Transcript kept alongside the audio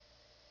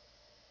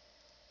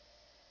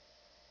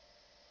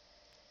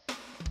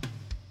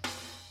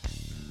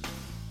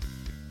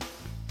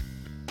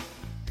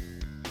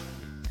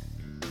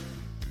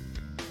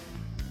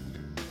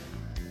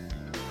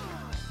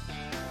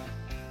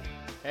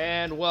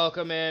And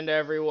welcome in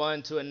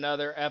everyone to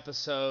another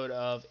episode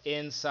of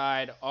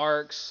Inside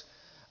ARCS.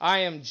 I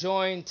am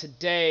joined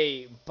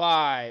today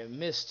by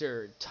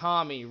Mr.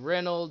 Tommy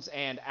Reynolds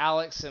and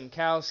Alex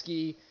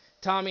Simkowski.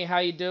 Tommy, how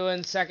you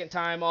doing? Second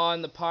time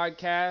on the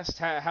podcast.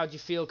 How'd you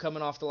feel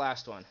coming off the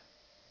last one?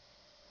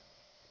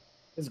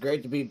 It's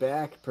great to be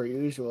back, per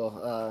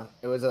usual.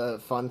 It was a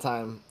fun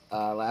time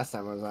last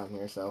time I was on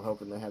here, so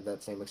hoping to have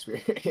that same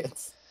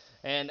experience.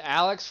 And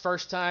Alex,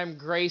 first time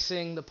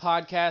gracing the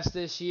podcast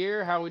this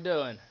year. How we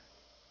doing?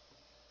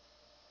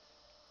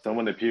 So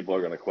many people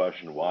are going to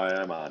question why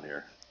I'm on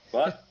here,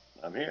 but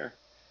I'm here.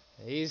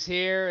 He's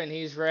here and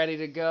he's ready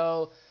to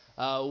go.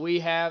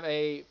 We have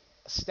a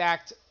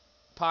stacked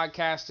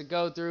podcast to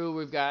go through.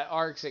 We've got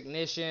ARCS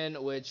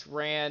Ignition, which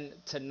ran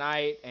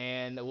tonight,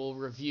 and we'll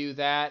review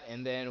that,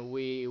 and then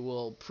we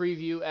will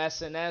preview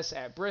SNS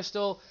at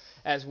Bristol,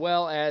 as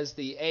well as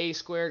the A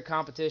squared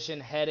competition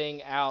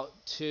heading out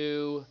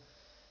to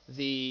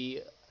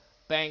the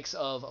banks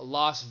of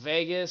Las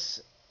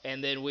Vegas,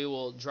 and then we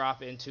will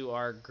drop into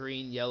our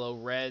green, yellow,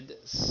 red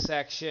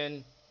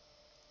section.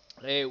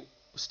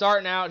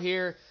 Starting out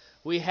here,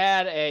 we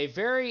had a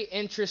very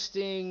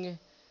interesting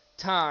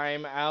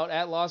time out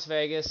at Las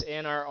Vegas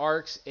in our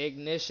ARCS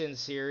Ignition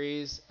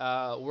series.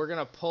 We're going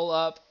to pull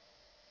up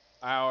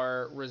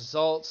our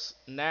results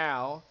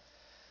now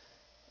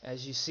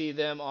as you see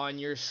them on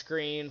your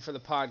screen for the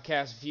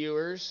podcast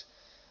viewers.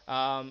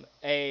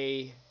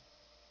 A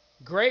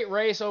great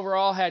race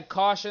overall, had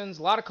cautions,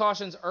 a lot of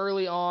cautions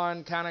early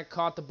on, kind of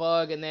caught the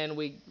bug, and then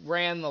we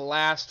ran the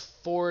last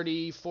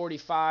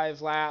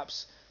 45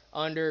 laps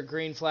under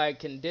green flag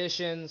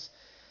conditions.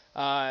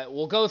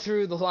 We'll go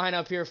through the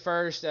lineup here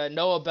first.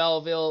 Noah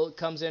Belleville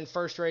comes in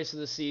first race of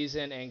the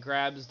season and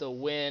grabs the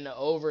win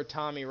over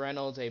Tommy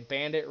Reynolds, a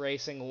Bandit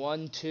Racing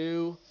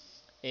 1-2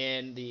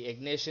 in the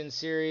Ignition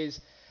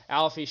Series.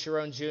 Alfie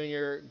Sharon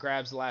Jr.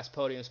 grabs the last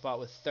podium spot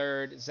with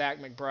third. Zach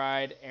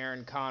McBride,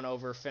 Aaron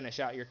Conover finish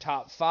out your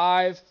top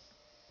five.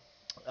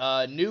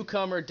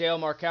 Newcomer Dale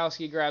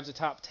Markowski grabs the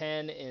top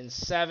 10 in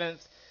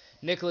seventh.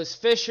 Nicholas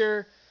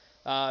Fisher,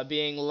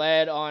 being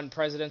led on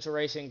Presidential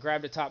Racing,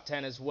 grabbed a top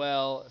 10 as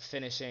well,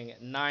 finishing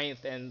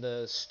ninth. And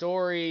the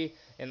story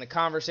and the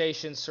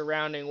conversation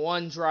surrounding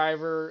one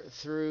driver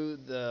through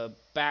the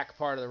back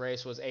part of the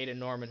race was Aiden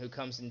Norman, who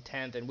comes in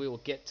 10th, and we will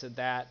get to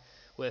that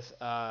with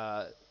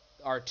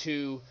our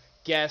two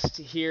guests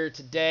here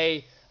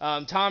today.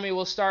 Tommy,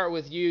 we'll start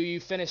with you. You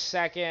finished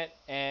second,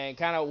 and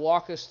kind of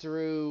walk us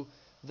through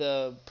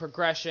the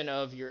progression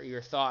of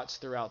your thoughts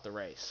throughout the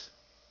race.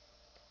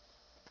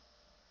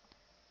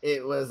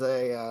 It was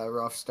a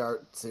rough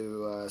start,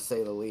 to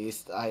say the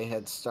least. I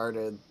had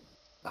started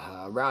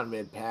around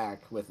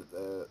mid-pack with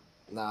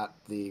not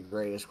the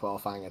greatest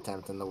qualifying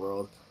attempt in the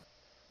world.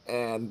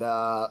 And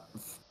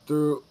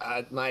through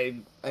my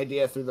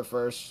idea through the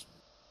first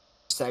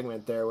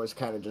segment there was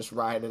kind of just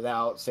ride it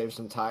out, save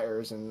some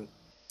tires, and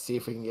see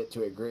if we can get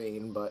to it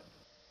green, but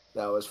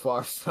that was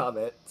far from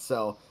it.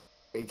 So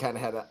we kind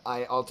of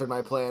I altered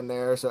my plan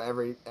there. So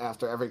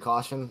after every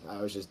caution,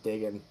 I was just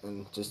digging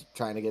and just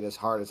trying to get as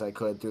hard as I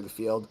could through the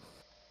field.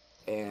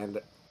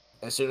 And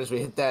as soon as we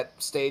hit that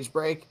stage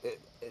break, it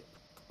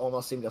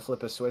almost seemed to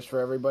flip a switch for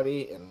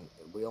everybody, and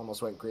we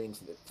almost went green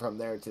from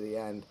there to the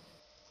end.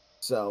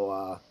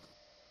 So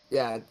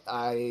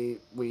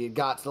we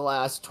got to the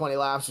last 20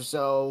 laps or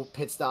so,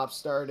 pit stop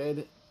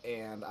started,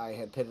 and I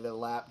had pitted a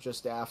lap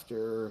just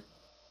after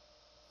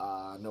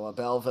Noah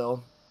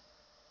Belleville,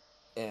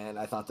 and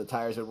I thought the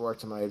tires would work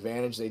to my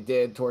advantage. They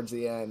did towards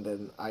the end,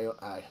 and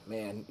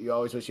man, you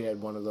always wish you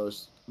had one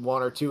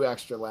or two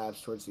extra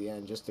laps towards the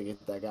end just to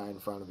get that guy in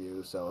front of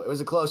you. So it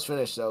was a close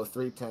finish, though,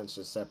 3/10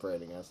 just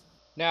separating us.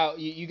 Now,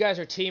 you guys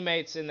are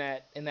teammates in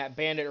that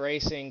Bandit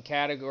Racing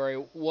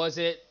category. Was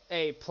it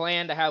a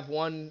plan to have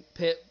one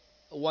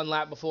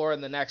lap before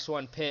and the next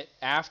one pit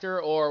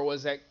after, or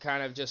was that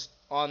kind of just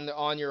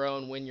on your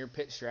own when your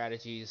pit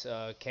strategies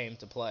came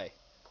to play?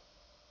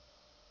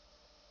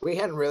 We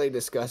hadn't really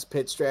discussed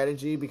pit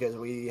strategy because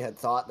we had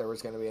thought there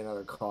was going to be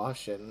another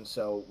caution,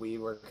 so we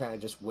were kind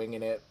of just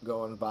winging it,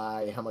 going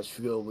by how much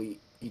fuel we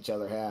each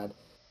other had.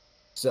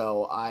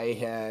 So I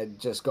had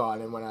just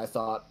gone in when I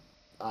thought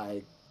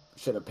I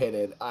should have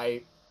pitted.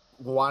 I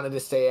wanted to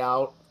stay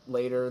out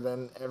later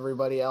than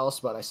everybody else,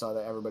 but I saw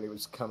that everybody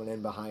was coming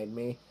in behind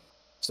me.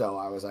 So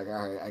I was like,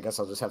 all right, I guess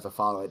I'll just have to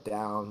follow it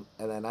down.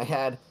 And then I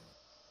had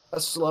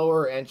a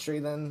slower entry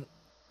than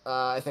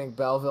I think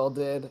Belleville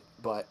did,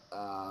 but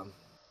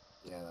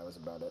yeah, that was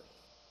about it.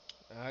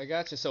 I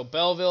got you. So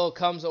Belleville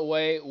comes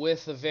away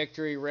with the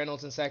victory.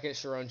 Reynolds in second,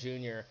 Sharon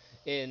Jr.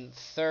 in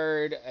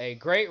third. A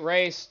great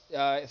race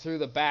through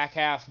the back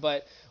half,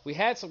 but we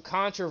had some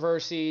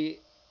controversy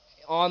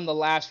on the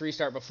last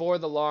restart before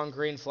the long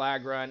green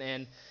flag run,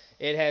 and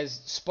it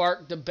has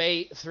sparked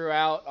debate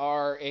throughout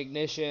our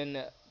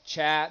Ignition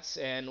chats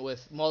and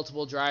with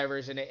multiple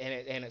drivers, and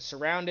it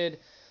surrounded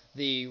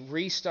the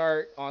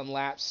restart on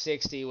lap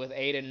 60 with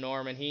Aiden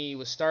Norman. He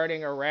was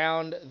starting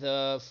around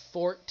the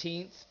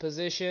 14th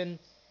position,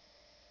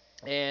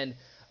 and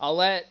I'll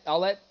let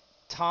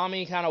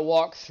Tommy kind of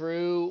walk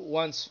through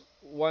once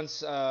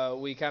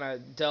we kind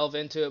of delve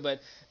into it.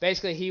 But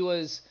basically, he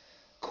was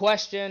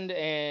questioned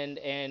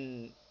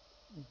and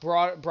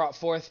brought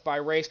forth by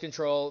race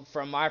control.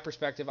 From my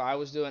perspective, I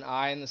was doing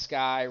eye in the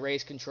sky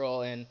race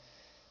control, and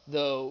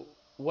the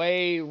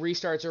way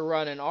restarts are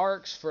run in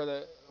ARCS for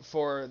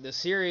the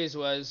series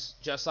was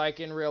just like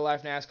in real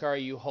life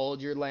NASCAR. You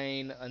hold your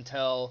lane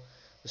until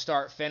the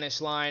start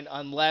finish line,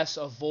 unless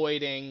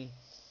avoiding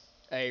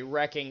a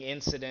wrecking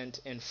incident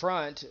in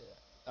front,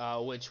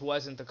 which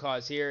wasn't the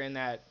cause here. In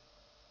that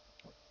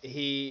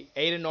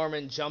Aiden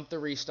Norman jumped the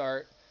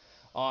restart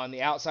on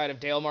the outside of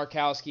Dale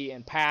Markowski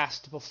and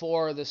passed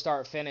before the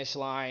start finish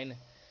line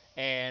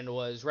and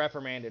was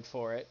reprimanded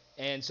for it.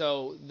 And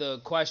so the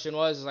question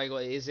was like,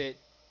 is it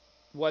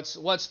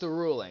what's the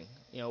ruling?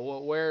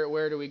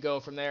 Where do we go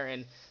from there?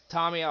 And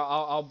Tommy,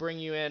 I'll bring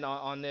you in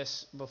on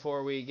this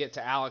before we get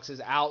to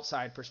Alex's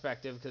outside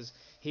perspective, because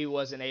he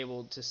wasn't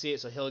able to see it,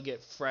 so he'll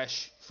get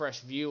fresh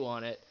view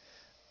on it.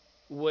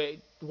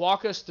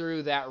 Walk us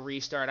through that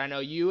restart. I know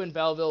you and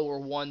Belleville were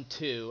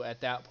 1-2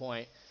 at that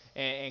point,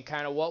 and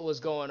kind of what was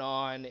going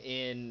on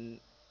in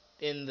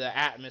the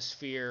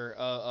atmosphere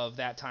of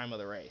that time of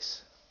the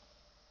race.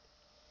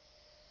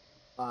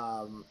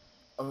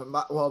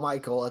 My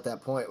goal at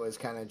that point was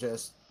kind of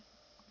just,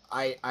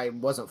 I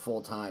wasn't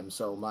full time,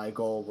 so my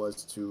goal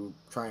was to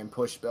try and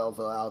push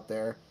Belleville out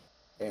there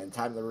and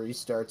time the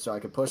restart so I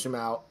could push him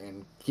out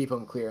and keep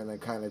him clear and then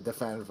kind of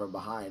defend from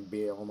behind,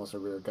 be almost a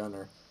rear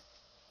gunner.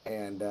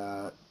 And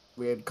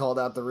we had called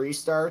out the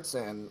restarts,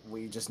 and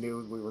we just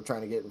knew we were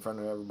trying to get in front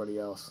of everybody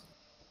else.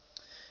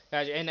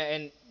 Gotcha.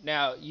 And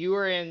now you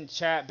were in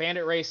chat.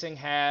 Bandit Racing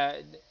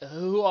had,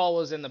 who all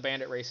was in the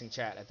Bandit Racing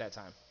chat at that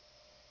time?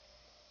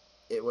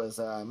 It was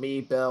me,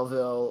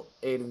 Belleville,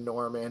 Aiden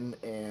Norman,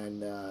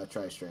 and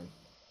Tristram.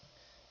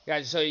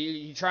 Gotcha. So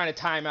you're trying to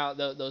time out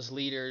those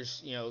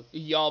leaders,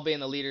 y'all being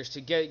the leaders,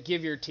 to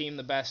give your team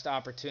the best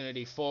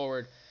opportunity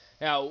forward.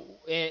 Now,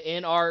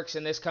 in ARCS,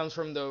 and this comes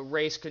from the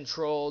race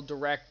control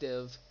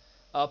directive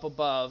up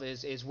above,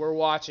 is we're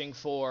watching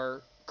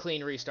for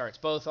clean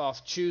restarts, both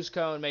off choose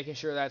cone, making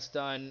sure that's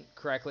done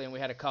correctly, and we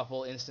had a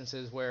couple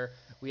instances where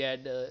we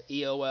had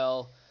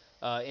EOL,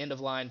 end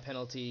of line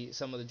penalty,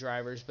 some of the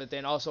drivers, but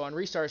then also on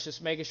restarts,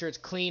 just making sure it's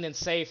clean and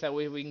safe, that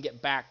way we can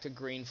get back to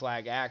green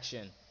flag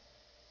action.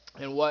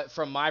 And what,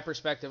 from my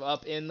perspective,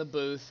 up in the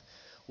booth,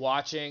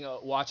 watching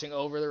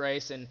over the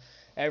race, and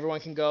everyone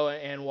can go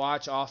and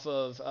watch off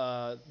of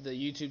the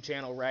YouTube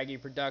channel Raggy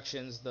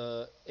Productions.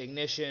 The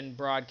Ignition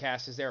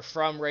broadcast is there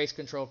from race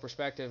control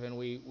perspective, and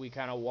we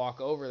kind of walk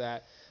over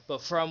that.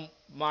 But from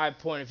my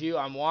point of view,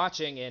 I'm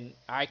watching, and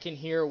I can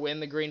hear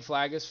when the green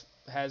flag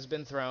has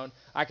been thrown.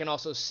 I can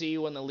also see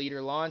when the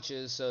leader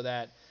launches, so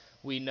that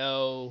we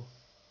know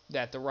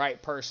that the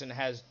right person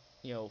has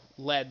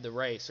led the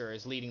race or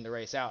is leading the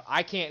race out.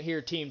 I can't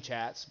hear team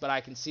chats, but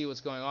I can see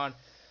what's going on.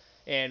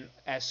 And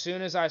as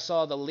soon as I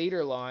saw the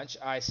leader launch,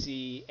 I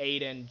see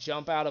Aiden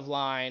jump out of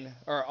line,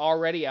 or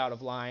already out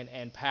of line,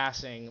 and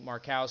passing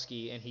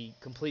Markowski, and he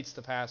completes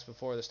the pass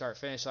before the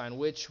start-finish line,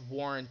 which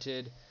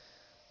warranted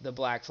the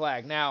black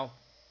flag. Now,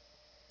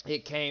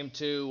 it came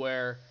to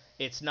where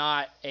it's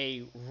not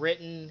a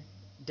written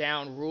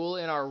down rule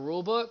in our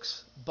rule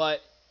books,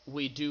 but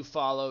we do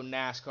follow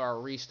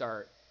NASCAR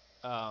restart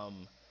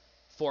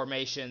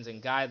formations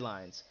and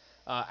guidelines.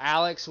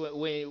 Alex,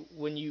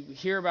 when you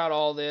hear about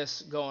all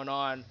this going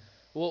on,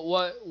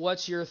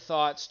 what's your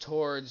thoughts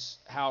towards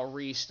how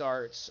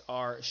restarts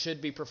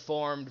should be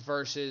performed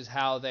versus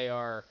how they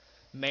are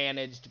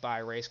managed by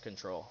race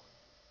control?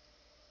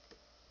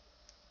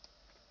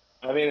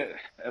 I mean,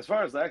 as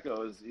far as that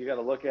goes, you got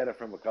to look at it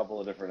from a couple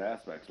of different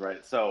aspects,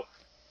 right? So,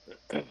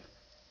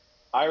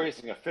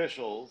 iRacing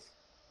officials,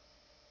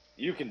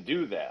 you can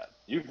do that.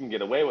 You can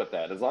get away with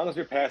that. As long as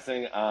you're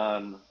passing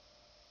on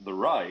the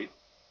right,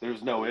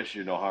 there's no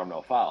issue, no harm,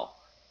 no foul.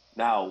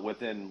 Now,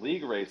 within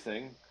league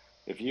racing,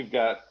 if you've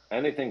got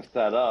anything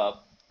set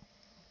up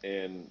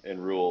in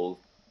rules,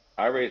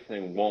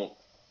 iRacing won't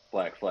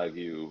black flag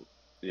you,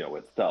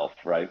 itself,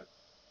 right?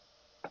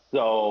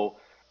 So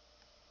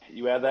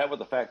you add that with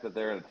the fact that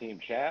they're in a team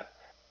chat.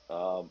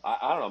 I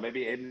don't know,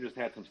 maybe Aiden just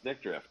had some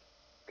stick drift.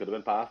 Could have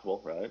been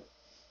possible, right?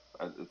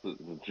 It's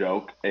a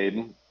joke,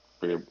 Aiden,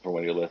 for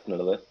when you're listening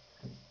to this.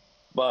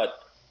 But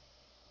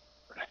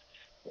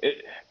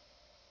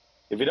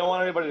if you don't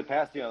want anybody to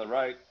pass you on the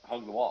right,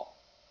 hug the wall.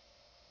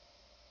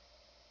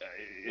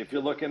 If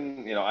you're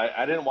looking,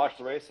 I didn't watch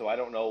the race, so I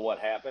don't know what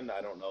happened.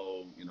 I don't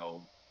know,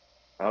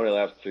 how many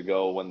laps to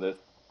go when this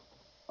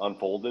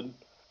unfolded.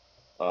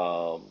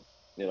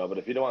 But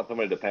if you don't want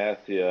somebody to pass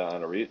you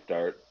on a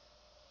restart,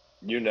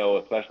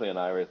 especially in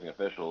iRacing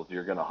officials,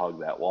 you're going to hug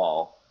that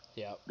wall.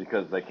 Yeah.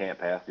 Because they can't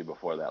pass you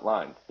before that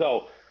line.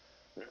 So,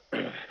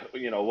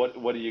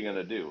 what are you going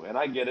to do? And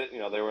I get it.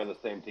 They were in the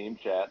same team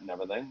chat and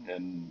everything,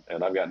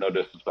 and I've got no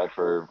disrespect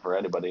for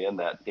anybody in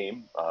that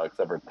team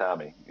except for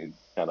Tommy. He's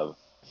kind of,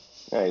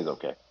 he's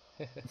okay.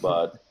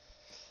 But,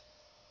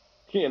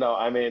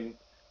 I mean,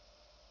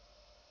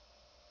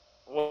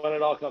 when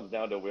it all comes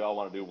down to it, we all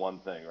want to do one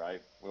thing,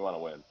 right? We want to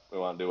win. We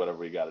want to do whatever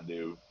we got to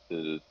do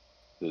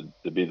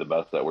to be the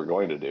best that we're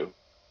going to do.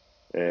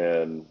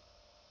 And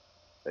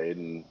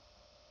Aiden,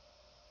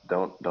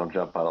 don't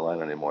jump out of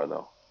line anymore,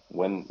 though.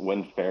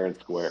 Win fair and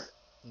square.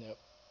 Yep.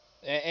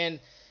 And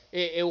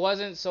it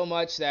wasn't so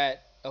much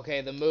that,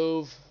 okay, the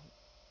move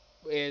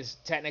is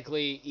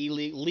technically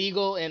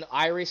illegal in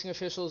iRacing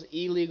officials,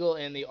 illegal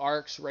in the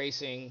ARCS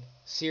racing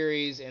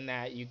series, in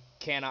that you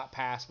cannot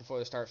pass before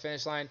the start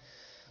finish line.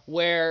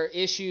 Where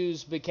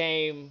issues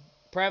became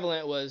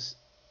prevalent was,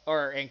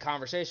 or in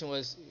conversation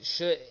was,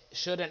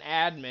 should an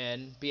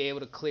admin be able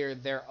to clear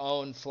their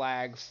own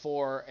flag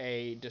for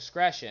a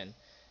discretion?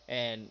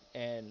 And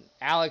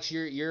Alex,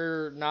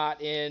 you're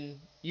not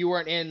in, you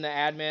weren't in the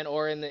admin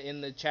or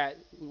in the chat.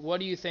 What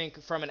do you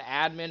think from an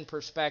admin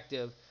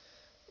perspective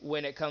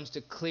when it comes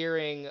to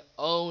clearing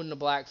own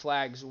black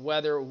flags,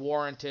 whether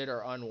warranted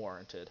or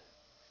unwarranted?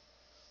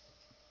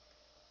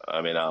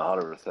 I mean,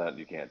 100%,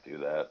 you can't do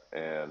that.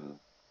 And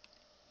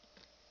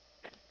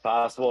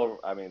possible.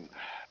 I mean,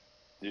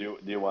 do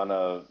you want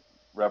to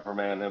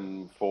reprimand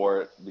him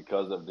for it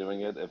because of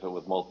doing it if it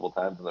was multiple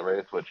times in the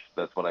race, which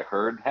that's what I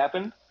heard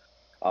happened.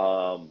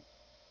 I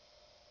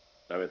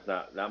mean, it's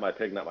not my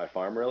pig, not my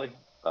farm, really.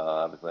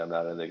 Obviously, I'm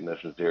not in the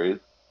Ignition series,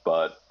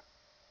 but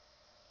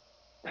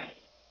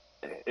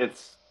it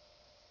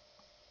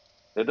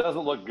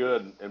doesn't look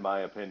good, in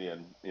my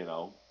opinion,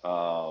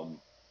 for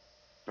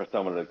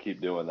someone to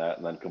keep doing that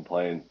and then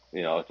complain,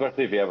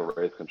 especially if you have a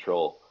race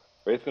control.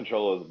 Race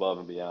control is above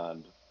and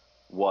beyond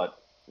what,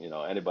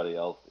 anybody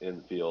else in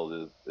the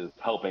field is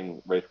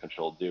helping race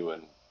control do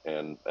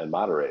and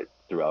moderate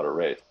throughout a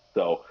race.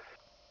 So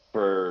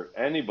for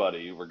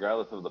anybody,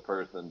 regardless of the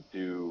person,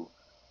 to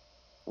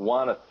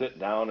want to sit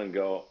down and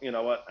go, you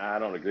know what, I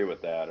don't agree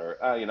with that, or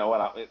you know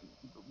what,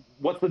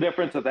 what's the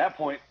difference at that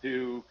point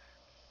to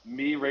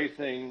me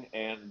racing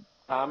and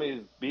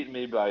Tommy's beating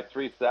me by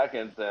 3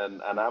 seconds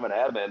and I'm an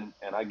admin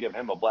and I give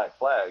him a black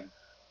flag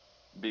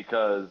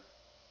because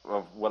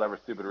of whatever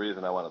stupid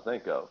reason I want to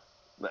think of.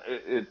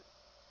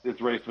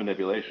 It's race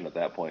manipulation at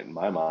that point in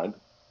my mind.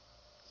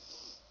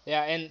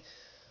 Yeah, and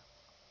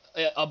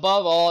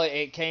above all,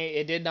 it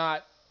did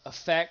not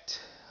affect,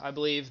 I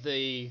believe,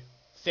 the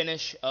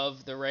finish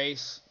of the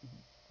race.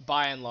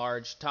 By and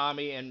large,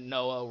 Tommy and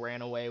Noah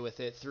ran away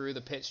with it through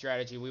the pit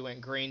strategy. We went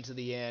green to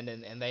the end,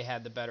 and they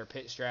had the better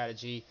pit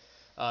strategy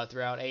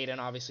throughout. Aiden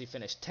obviously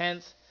finished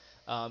 10th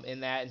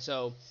in that, and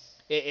so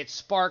it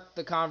sparked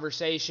the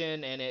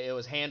conversation, and it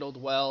was handled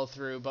well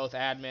through both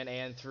admin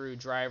and through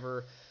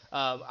driver.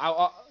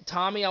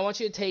 Tommy, I want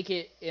you to take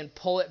it and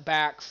pull it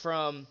back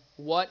from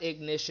what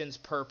Ignition's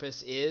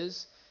purpose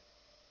is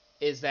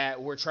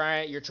that you're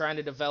trying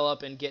to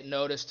develop and get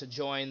noticed to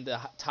join the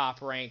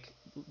top rank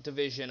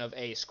division of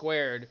A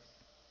squared.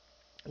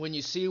 When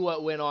you see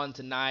what went on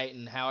tonight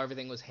and how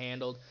everything was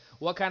handled,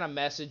 what kind of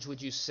message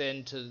would you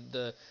send to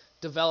the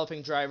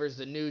developing drivers,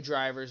 the new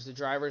drivers, the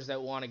drivers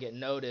that want to get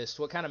noticed?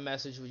 What kind of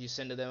message would you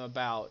send to them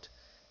about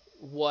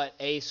what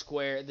A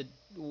squared,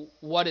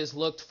 what is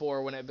looked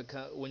for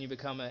when you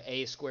become an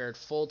A squared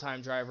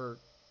full-time driver,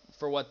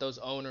 for what those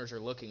owners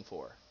are looking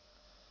for?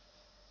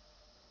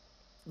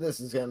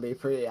 This is going to be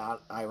pretty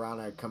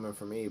ironic coming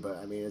from me, but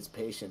I mean, it's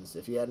patience.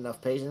 If you had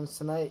enough patience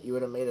tonight, you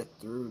would have made it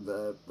through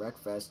the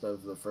wreckfest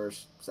of the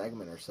first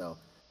segment or so.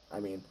 I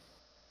mean,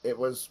 it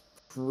was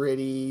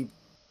pretty,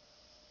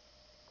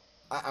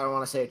 I don't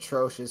want to say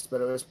atrocious,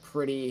 but it was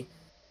pretty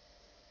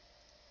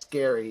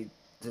scary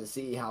to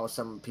see how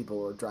some people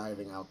were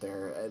driving out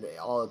there. And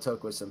all it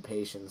took was some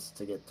patience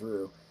to get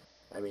through.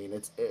 I mean,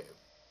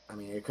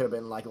 it could have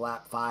been like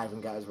lap 5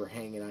 and guys were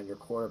hanging on your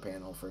quarter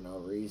panel for no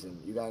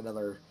reason. You got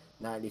another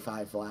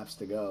 95 laps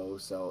to go,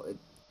 so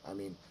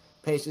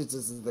patience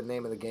is the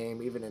name of the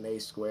game, even in A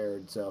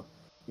squared. So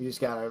you just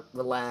gotta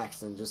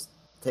relax and just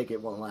take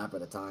it one lap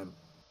at a time.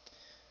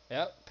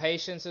 Yep,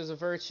 patience is a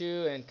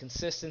virtue and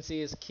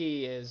consistency is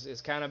key.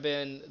 Is kind of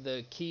been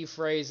the key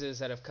phrases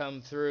that have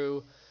come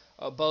through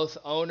both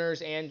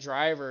owners and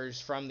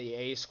drivers from the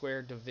A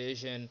squared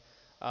division,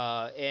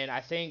 and I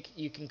think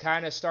you can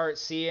kind of start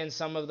seeing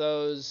some of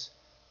those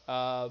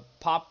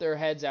pop their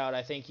heads out.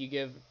 I think you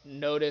give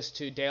notice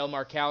to Dale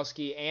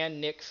Markowski and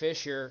Nick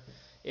Fisher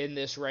in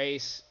this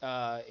race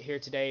here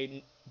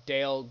today.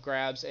 Dale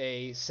grabs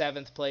a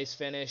 7th place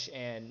finish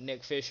and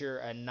Nick Fisher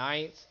a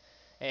 9th.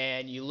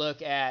 And you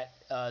look at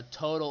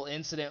total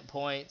incident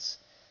points.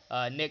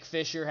 Nick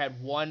Fisher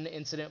had 1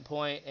 incident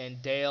point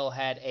and Dale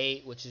had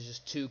 8, which is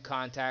just 2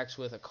 contacts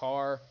with a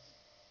car.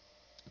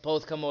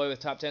 Both come away with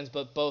top 10s,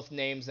 but both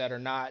names that are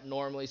not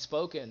normally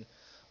spoken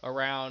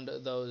around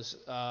those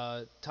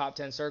top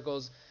 10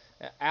 circles.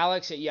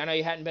 Alex, I know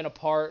you hadn't been a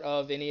part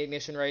of any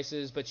Ignition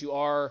races, but you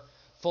are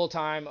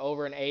full-time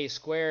over in A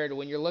squared.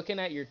 When you're looking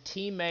at your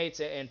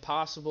teammates and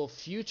possible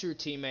future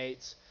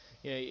teammates,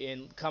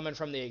 in coming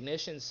from the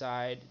Ignition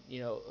side,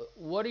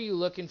 what are you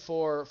looking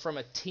for from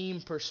a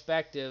team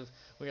perspective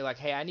when you're like,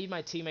 hey, I need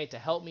my teammate to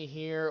help me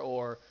here,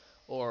 or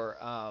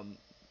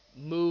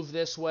move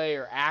this way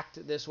or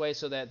act this way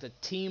so that the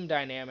team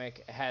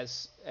dynamic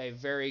has a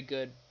very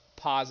good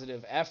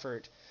positive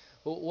effort.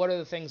 What are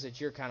the things that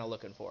you're kind of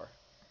looking for?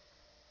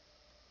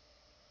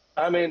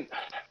 I mean,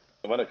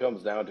 when it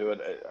comes down to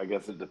it, I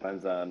guess it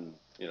depends on,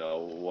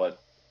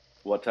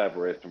 what type of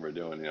racing we're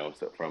doing,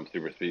 so from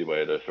super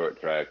speedway to short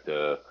track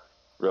to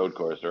road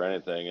course or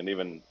anything. And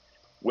even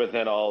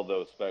within all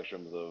those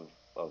spectrums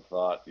of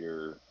thought,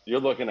 you're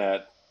looking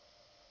at,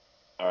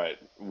 all right,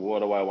 what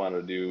do I want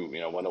to do?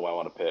 When do I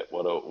want to pit?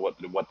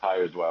 What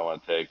tires do I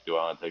want to take? Do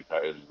I want to take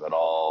tires at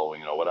all?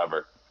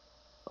 Whatever.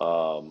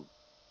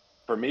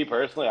 For me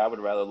personally, I would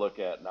rather look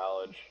at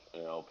knowledge,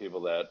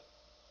 people that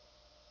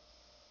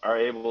are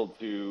able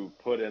to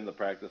put in the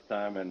practice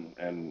time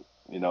and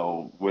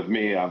with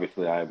me,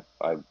 obviously I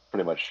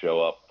pretty much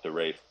show up to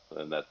race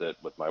and that's it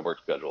with my work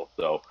schedule.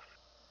 So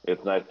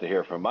it's nice to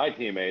hear from my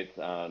teammates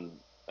on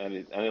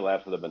any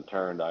laps that have been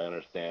turned. I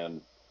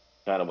understand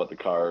kind of what the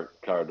car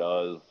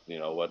does,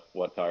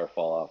 what tire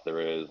fall off there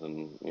is,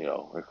 and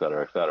et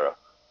cetera, et cetera.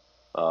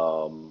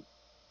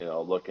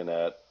 Looking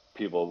at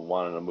people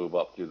wanting to move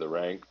up through the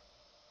ranks.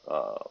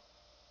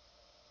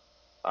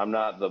 I'm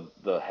not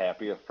the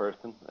happiest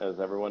person, as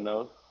everyone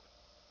knows,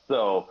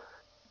 so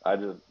I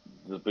just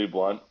be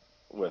blunt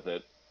with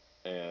it,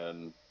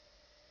 and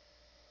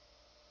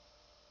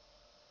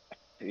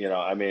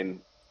I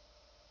mean,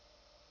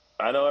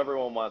 I know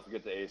everyone wants to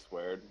get to A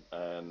squared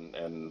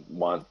and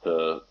wants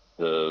to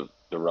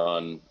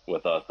run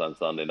with us on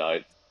Sunday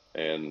nights,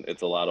 and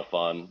it's a lot of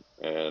fun.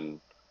 And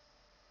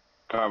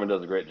Carmen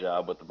does a great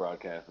job with the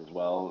broadcast as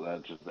well.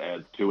 That just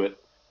adds to it.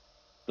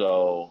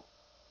 So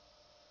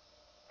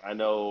I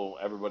know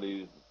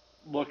everybody's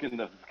looking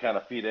to kind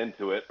of feed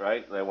into it,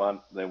 right? They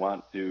want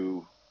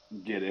to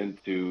get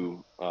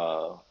into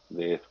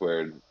the A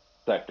squared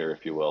sector,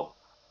 if you will.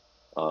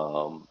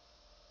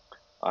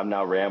 I'm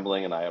now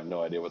rambling, and I have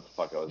no idea what the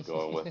fuck I was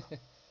going with.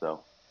 So,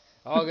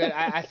 all good.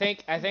 I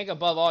think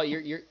above all,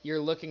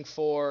 you're looking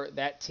for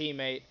that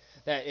teammate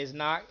that is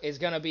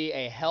going to be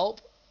a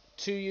help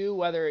to you,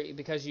 whether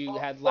because you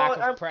had lack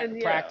of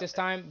practice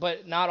time,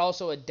 but not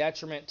also a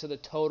detriment to the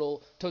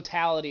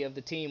totality of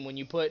the team. When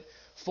you put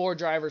 4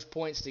 drivers'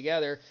 points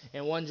together,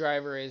 and one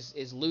driver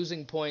is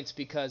losing points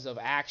because of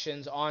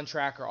actions on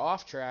track or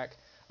off track,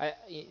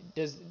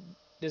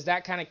 does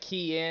that kind of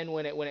key in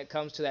when it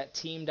comes to that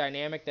team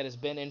dynamic that has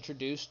been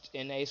introduced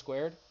in A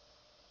squared?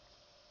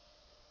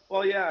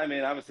 Well, yeah, I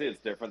mean, obviously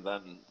it's different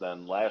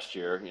than last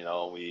year.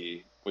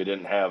 We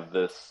didn't have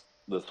this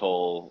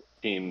whole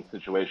team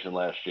situation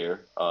last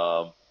year.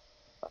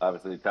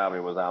 Obviously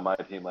Tommy was on my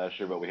team last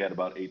year, but we had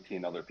about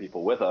 18 other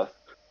people with us,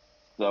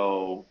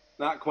 so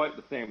not quite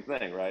the same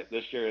thing, right?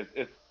 This year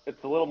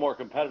it's a little more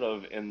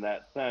competitive in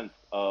that sense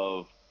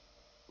of,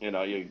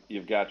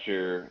 you've got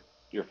your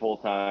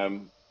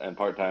full-time and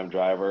part-time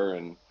driver,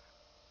 and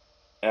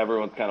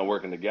everyone's kind of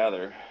working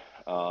together.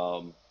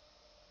 So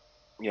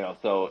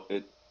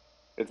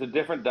it's a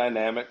different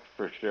dynamic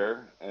for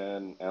sure.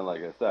 And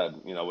like I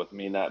said, with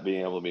me not being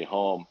able to be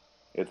home,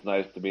 it's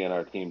nice to be in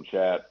our team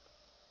chat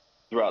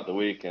throughout the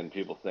week and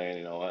people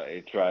saying,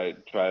 hey,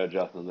 try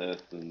adjusting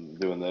this and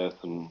doing this,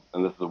 and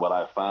this is what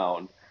I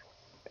found,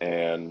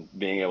 and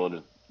being able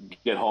to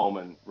get home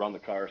and run the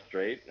car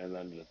straight and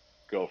then just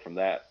go from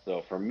that.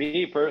 So for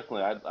me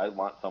personally, I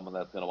want someone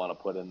that's going to want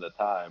to put in the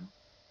time,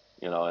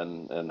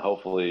 and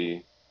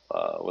hopefully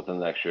within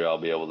the next year I'll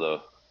be able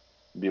to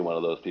be one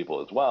of those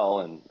people as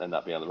well and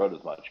not be on the road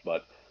as much.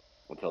 But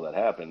until that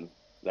happens,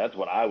 that's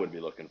what I would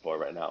be looking for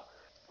right now.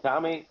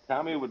 Tommy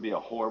would be a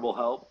horrible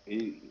help.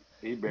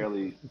 He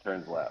barely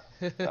turns left.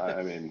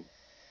 I mean,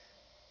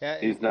 yeah,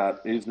 he's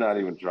not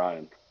even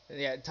trying.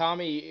 Yeah,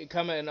 Tommy,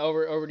 coming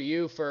over to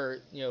you for,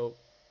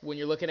 when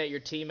you're looking at your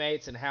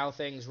teammates and how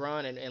things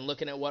run and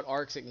looking at what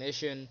ARCS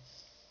Ignition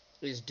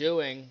is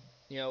doing,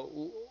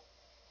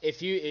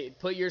 if you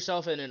put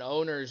yourself in an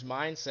owner's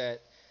mindset,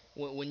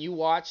 when you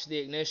watch the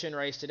Ignition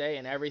race today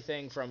and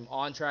everything from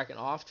on track and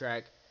off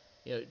track,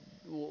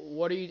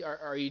 what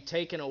are you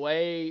taking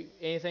away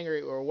anything,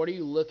 or what are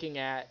you looking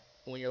at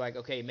when you're like,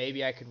 okay,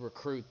 maybe I could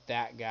recruit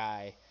that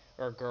guy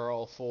or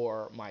girl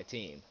for my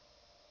team?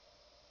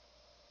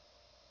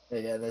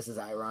 Yeah, this is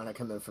ironic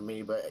coming from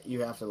me, but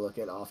you have to look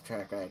at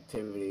off-track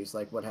activities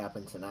like what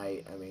happened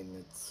tonight. I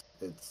mean,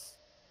 it's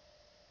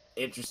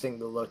interesting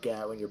to look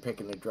at when you're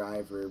picking a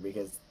driver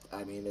because,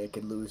 I mean, it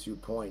could lose you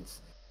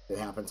points. It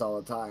happens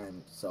all the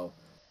time. So,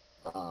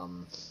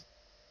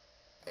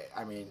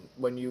 I mean,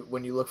 when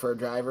you look for a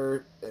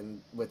driver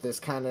and with this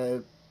kind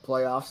of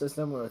playoff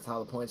system, with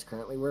how the points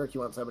currently work,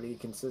 you want somebody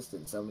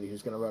consistent, somebody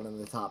who's going to run in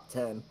the top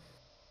 10.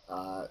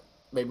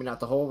 Maybe not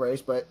the whole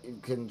race, but you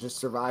can just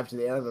survive to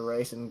the end of the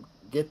race and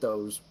get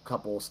those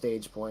couple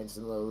stage points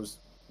and those,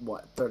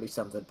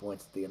 30-something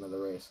points at the end of the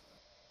race.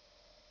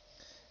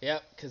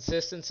 Yep,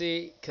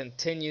 consistency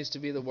continues to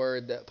be the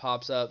word that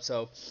pops up.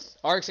 So,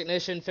 ARCS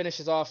Ignition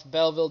finishes off.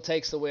 Belleville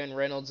takes the win.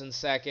 Reynolds in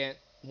second.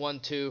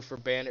 1-2 for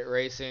Bandit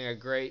Racing. A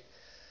great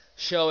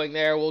showing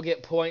there. We'll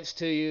get points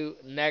to you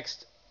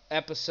next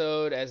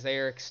episode as they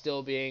are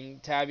still being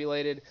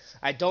tabulated.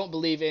 I don't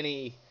believe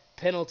any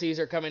penalties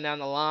are coming down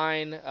the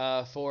line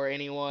for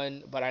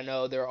anyone, but I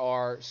know there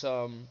are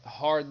some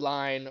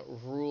hardline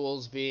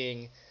rules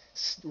being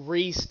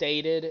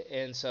restated,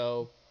 and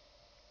so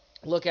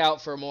look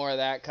out for more of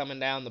that coming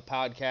down the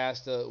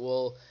podcast.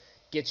 We'll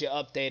get you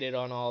updated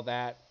on all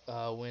that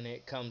when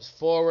it comes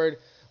forward.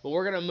 But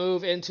we're going to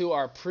move into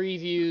our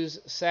previews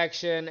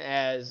section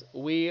as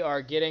we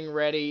are getting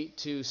ready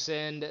to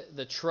send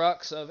the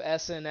trucks of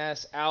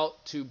SNS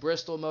out to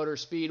Bristol Motor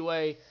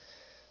Speedway,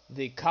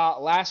 the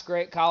last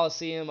great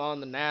Coliseum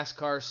on the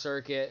NASCAR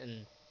circuit.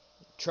 And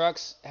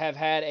trucks have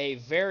had a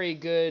very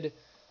good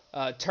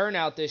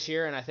turnout this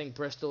year, and I think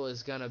Bristol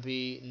is going to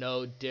be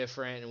no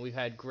different, and we've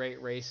had great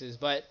races.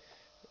 But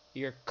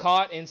you're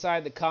caught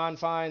inside the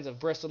confines of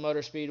Bristol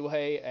Motor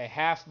Speedway, a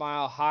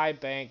half-mile high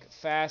bank,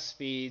 fast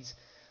speeds.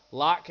 A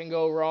lot can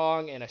go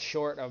wrong in a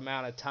short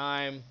amount of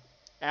time.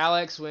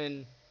 Alex,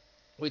 when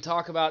we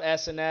talk about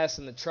SNS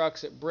and the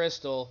trucks at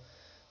Bristol,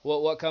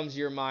 what comes to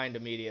your mind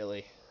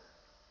immediately?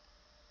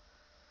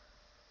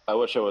 I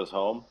wish I was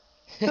home.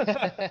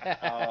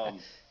 The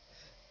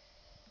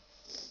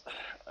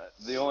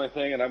only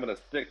thing, and I'm going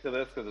to stick to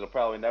this because it'll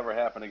probably never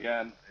happen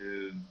again,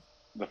 is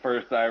the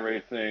first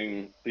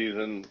iRacing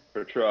season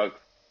for trucks.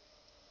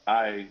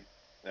 I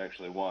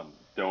actually won.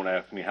 Don't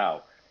ask me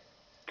how.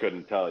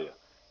 Couldn't tell you.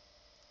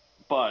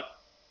 But,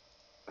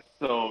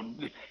 so,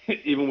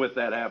 even with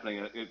that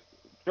happening,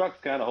 trucks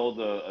kind of hold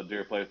a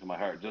dear place in my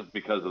heart just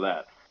because of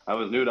that. I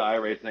was new to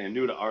iRacing and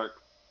new to ARCS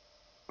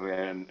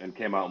and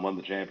came out and won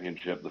the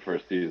championship the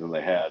first season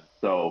they had.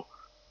 So,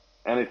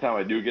 anytime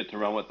I do get to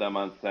run with them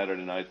on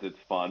Saturday nights, it's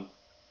fun.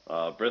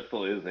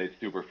 Bristol is a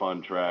super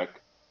fun track.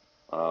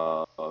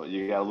 You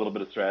got a little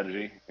bit of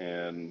strategy,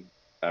 and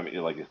I mean,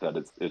 like you said,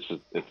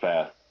 it's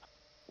fast.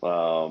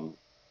 I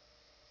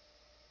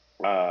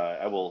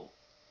will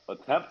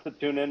attempt to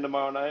tune in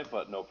tomorrow night,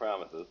 but no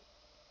promises.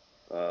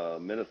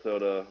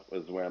 Minnesota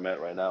is where I'm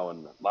at right now,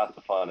 and lots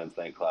of fun in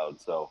St.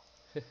 Cloud. So,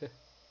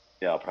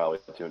 yeah, I'll probably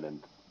tune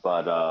in.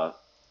 But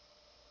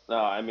no,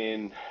 I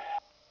mean,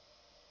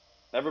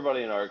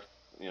 everybody in ARCS,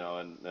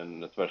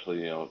 and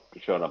especially,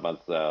 showing up on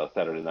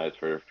Saturday nights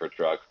for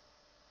trucks.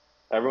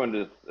 Everyone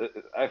just,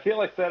 I feel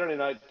like Saturday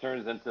night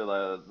turns into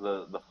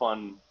the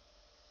fun,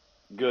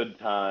 good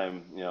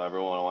time.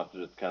 Everyone wants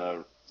to just kind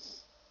of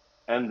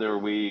end their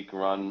week,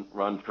 run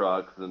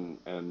trucks, and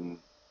in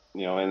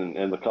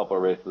the couple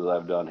of races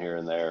I've done here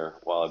and there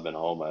while I've been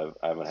home, I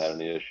haven't had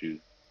any issues,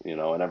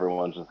 and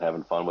everyone's just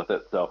having fun with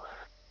it. So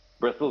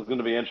Bristol's going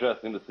to be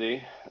interesting to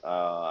see.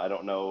 I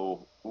don't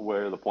know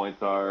where the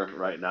points are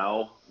right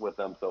now with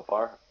them so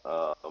far.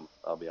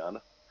 I'll be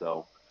honest.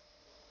 So,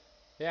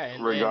 yeah,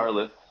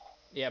 regardless.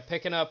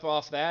 Picking up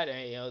off that,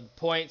 the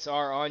points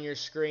are on your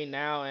screen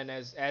now, and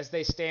as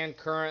they stand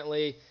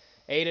currently,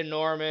 Aiden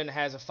Norman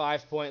has a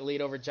 5-point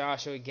lead over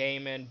Joshua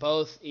Gaiman.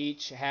 Both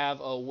each have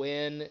a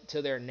win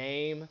to their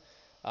name,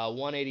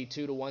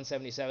 182 to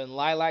 177.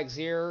 Lilac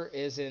Zier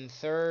is in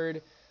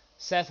third.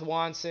 Seth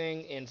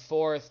Wansing in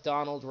fourth,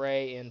 Donald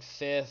Ray in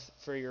fifth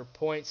for your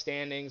point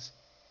standings.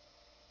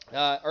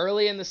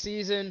 Early in the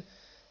season,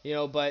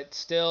 but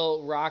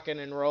still rocking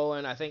and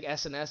rolling. I think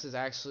SNS is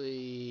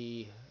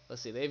actually,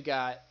 they've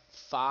got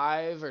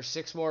 5 or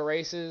 6 more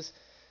races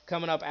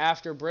coming up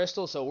after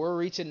Bristol, so we're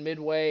reaching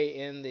midway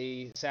in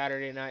the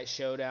Saturday Night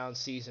Showdown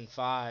Season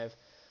 5.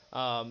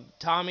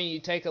 Tommy, you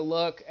take a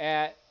look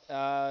at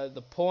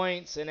the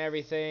points and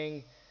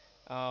everything.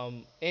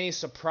 Any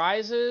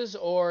surprises,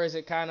 or is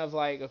it kind of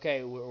like,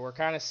 okay, we're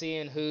kind of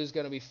seeing who's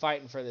going to be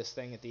fighting for this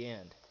thing at the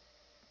end?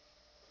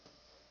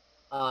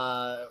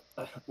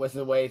 With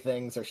the way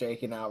things are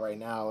shaking out right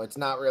now, it's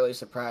not really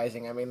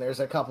surprising. I mean, there's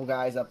a couple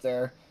guys up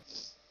there,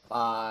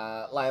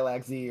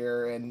 Lilac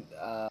Zier and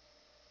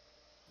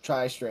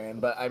Tri-Strand,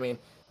 but I mean,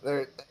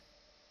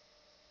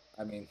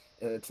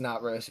 it's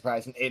not really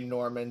surprising. Aiden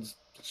Norman's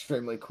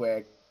extremely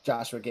quick,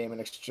 Joshua Gaiman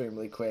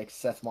extremely quick,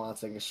 Seth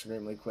Wansing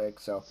extremely quick,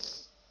 so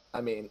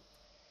I mean,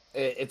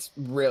 it's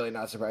really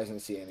not surprising to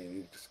see any of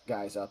these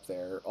guys up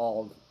there.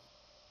 All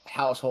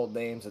household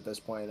names at this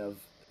point of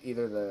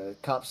either the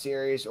Cup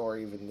Series or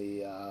even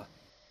the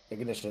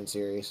Ignition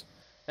Series.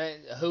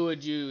 And who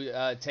would you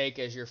take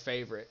as your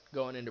favorite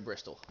going into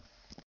Bristol?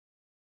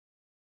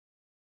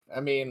 I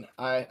mean,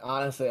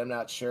 I'm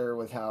not sure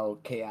with how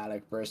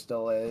chaotic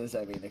Bristol is.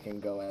 I mean, it can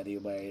go any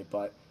way,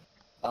 but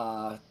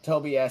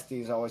Toby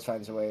Estes always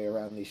finds a way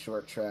around these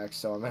short tracks,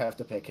 so I'm going to have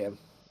to pick him.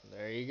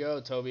 There you go,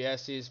 Toby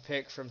Estes'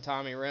 pick from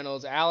Tommy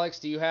Reynolds. Alex,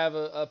 do you have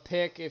a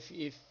pick,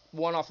 if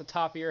one off the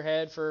top of your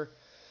head, for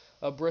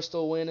a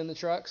Bristol win in the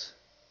trucks?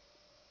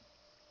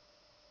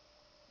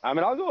 I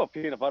mean, I'll go with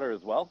peanut butter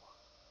as well.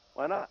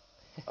 Why not?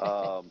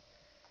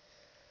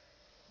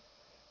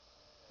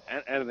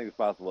 Anything's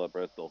possible at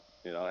Bristol.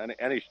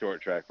 Any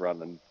short track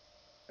running,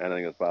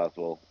 anything is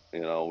possible.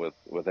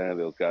 With any of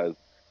those guys.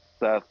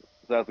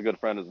 Seth's a good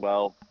friend as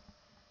well.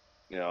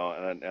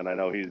 And I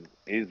know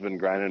he's been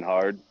grinding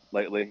hard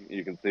lately.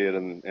 You can see it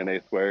in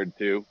A Squared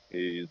too.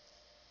 He's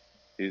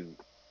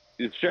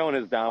showing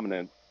his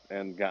dominance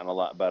and gotten a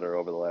lot better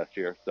over the last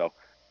year. So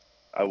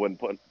I wouldn't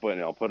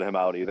put him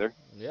out either.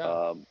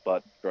 Yeah.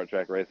 But short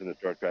track racing is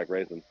short track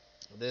racing.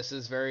 This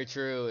is very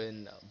true,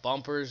 and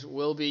bumpers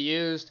will be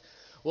used.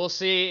 We'll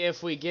see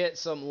if we get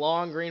some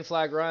long green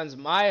flag runs.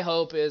 My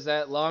hope is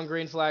that long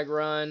green flag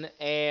run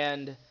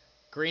and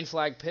green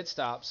flag pit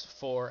stops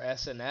for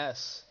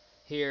SNS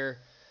here.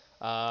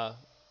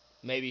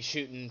 Maybe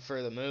shooting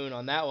for the moon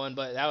on that one,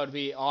 but that would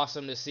be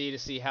awesome to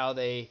see how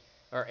they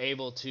are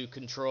able to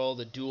control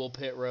the dual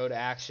pit road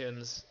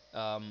actions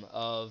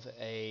of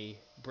a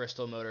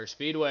Bristol Motor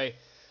Speedway.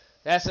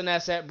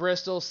 SNS at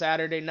Bristol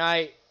Saturday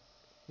night.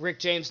 Rick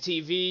James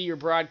TV, your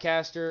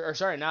broadcaster,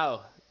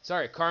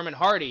 Carmen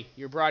Hardy,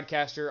 your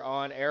broadcaster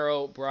on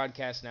Arrow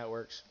Broadcast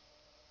Networks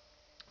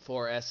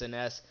for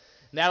SNS.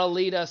 And that'll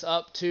lead us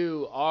up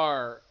to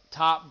our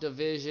top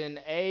division,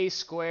 A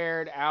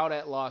squared out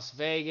at Las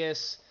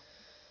Vegas.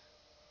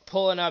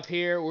 Pulling up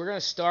here, we're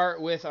going to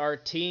start with our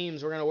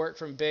teams. We're going to work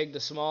from big to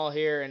small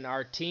here, and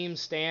our team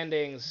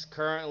standings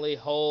currently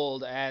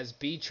hold as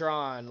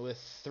B-Tron with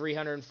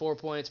 304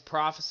 points,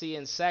 Prophecy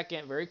in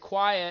second, very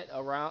quiet,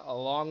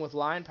 along with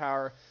Line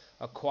Power,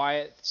 a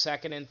quiet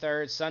second and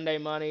third. Sunday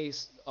Money,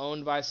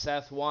 owned by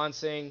Seth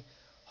Wansing,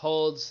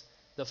 holds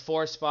the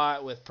fourth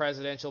spot with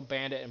Presidential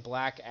Bandit and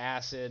Black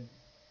Acid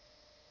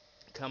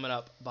coming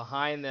up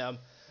behind them.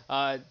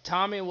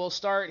 Tommy, we'll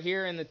start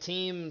here in the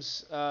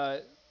teams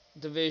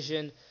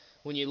division.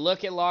 When you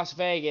look at Las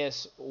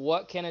Vegas,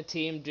 what can a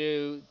team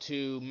do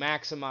to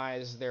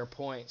maximize their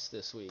points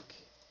this week?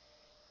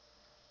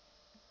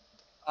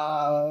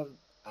 I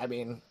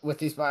mean, with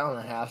these mile and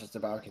a half, it's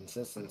about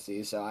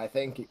consistency. So I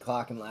think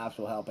clock and laps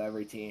will help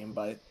every team,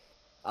 but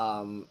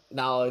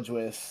knowledge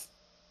with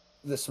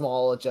the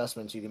small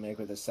adjustments you can make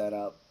with the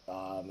setup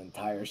and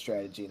tire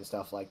strategy and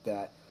stuff like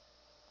that.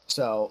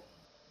 So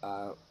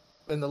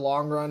in the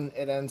long run,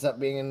 it ends up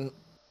being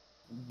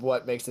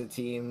what makes the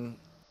team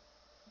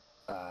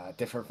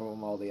different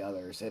from all the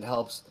others. It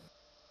helps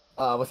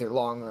with your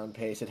long run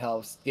pace. It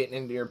helps getting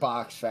into your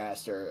box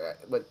faster.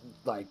 But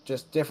like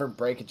just different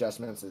brake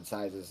adjustments and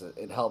sizes.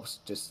 It helps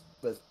just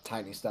with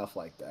tiny stuff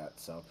like that.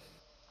 So,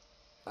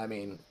 I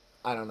mean,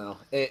 I don't know.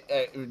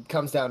 It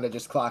comes down to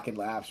just clocking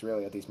laps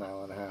really at these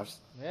mile and a halves.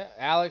 Yeah,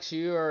 Alex,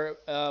 you are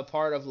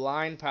part of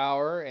Line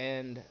Power,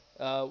 and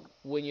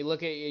when you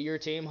look at your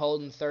team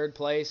holding third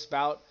place,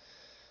 about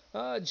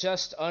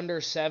just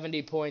under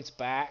 70 points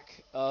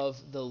back of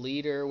the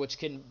leader, which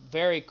can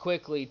very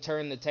quickly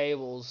turn the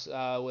tables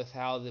with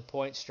how the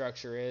point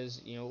structure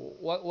is. You know,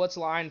 what's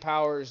Line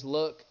Power's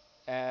look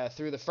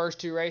through the first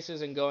two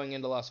races and going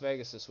into Las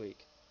Vegas this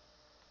week?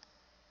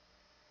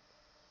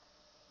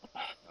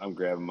 I'm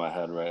grabbing my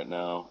head right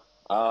now.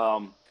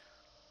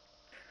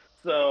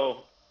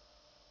 So,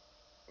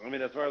 I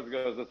mean, as far as it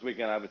goes this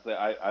weekend, obviously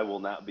I will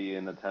not be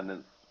in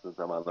attendance since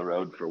I'm on the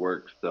road for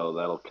work, so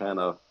that'll kind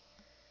of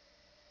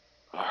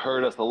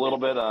hurt us a little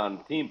bit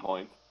on team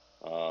points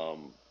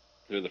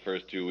through the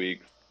first 2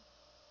 weeks.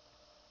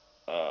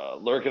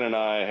 Lurkin and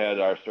I had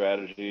our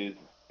strategies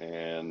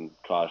and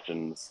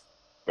cautions,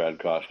 bad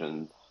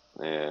cautions,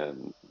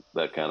 and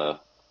that kind of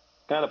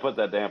put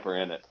that damper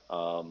in it.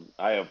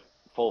 I have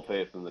full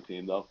faith in the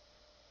team, though,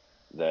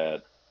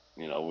 that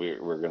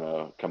we're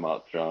gonna come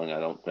out strong. I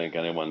don't think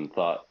anyone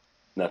thought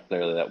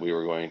necessarily that we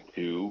were going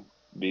to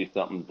be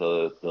something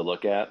to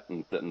look at,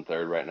 and sitting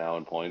third right now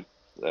in points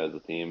as a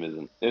team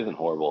isn't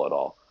horrible at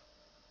all.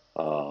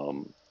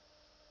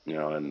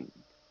 And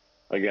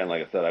again,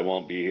 like I said, I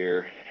won't be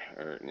here,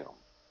 or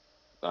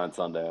on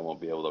Sunday I won't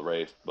be able to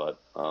race, but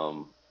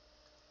I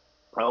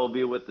will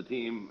be with the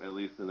team, at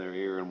least in their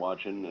ear and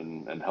watching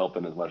and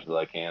helping as much as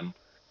I can.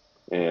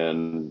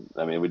 And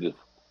I mean,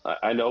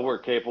 I know we're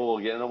capable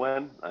of getting a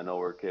win. I know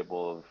we're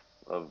capable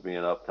of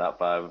being up top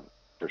 5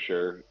 for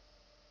sure.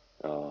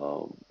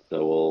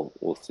 So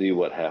we'll see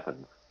what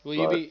happens.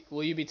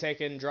 Will you be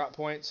taking drop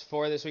points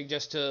for this week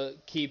just to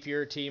keep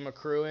your team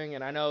accruing?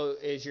 And I know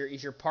is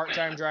your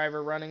part-time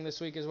driver running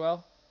this week as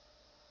well?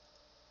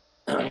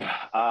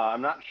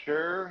 I'm not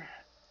sure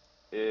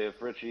if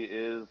Richie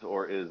is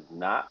or is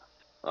not.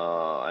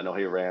 I know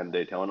he ran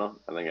Daytona.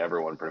 I think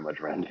everyone pretty much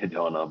ran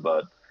Daytona,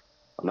 but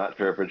I'm not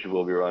sure if Richie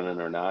will be running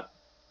or not.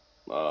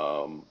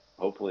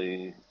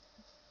 Hopefully,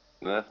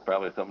 that's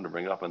probably something to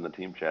bring up in the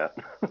team chat.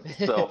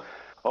 So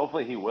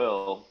hopefully he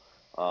will.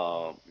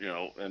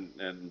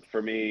 And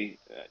for me,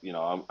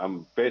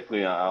 I'm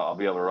basically I'll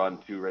be able to run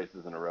 2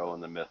 races in a row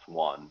and then miss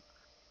 1,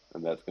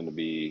 and that's going to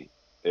be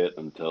it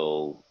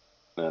until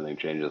anything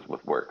changes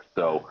with work.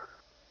 So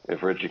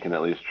if Richie can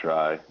at least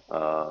try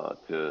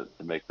to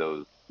make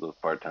those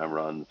part-time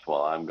runs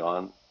while I'm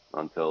gone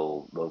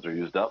until those are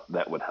used up,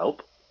 that would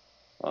help.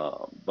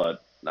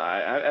 But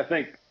I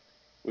think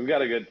we've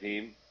got a good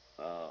team.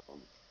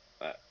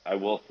 I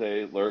will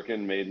say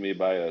Lurkin made me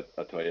buy a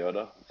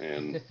Toyota,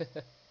 and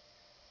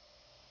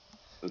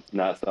it's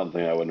not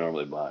something I would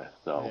normally buy.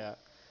 So yeah.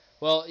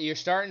 Well, you're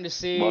starting to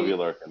see. Love you,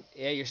 Lurkin.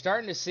 Yeah, you're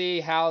starting to see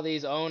how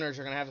these owners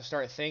are going to have to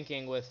start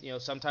thinking. With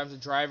sometimes a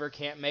driver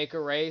can't make a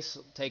race.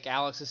 Take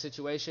Alex's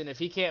situation. If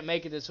he can't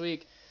make it this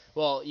week,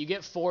 Well, you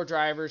get 4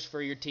 drivers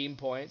for your team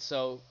points,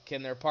 so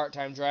can their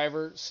part-time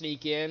driver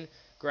sneak in,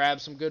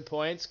 grab some good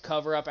points,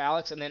 cover up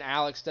Alex, and then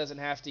Alex doesn't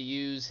have to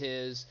use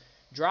his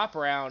drop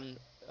around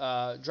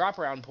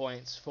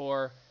points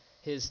for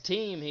his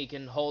team. He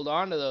can hold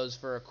on to those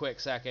for a quick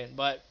second,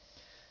 but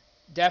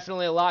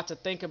definitely a lot to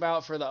think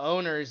about for the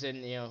owners,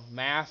 and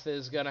math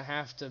is going to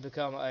have to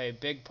become a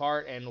big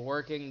part in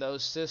working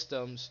those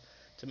systems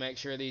to make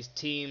sure these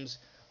teams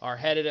are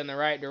headed in the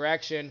right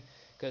direction,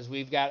 because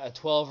we've got a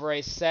 12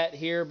 race set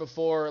here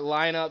before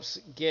lineups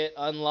get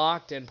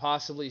unlocked and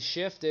possibly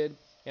shifted,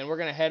 and we're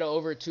going to head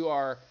over to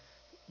our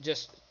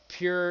just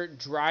pure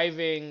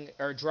driving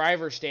or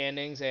driver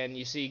standings, and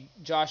you see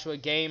Joshua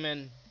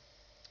Gaiman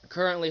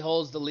currently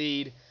holds the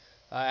lead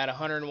at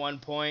 101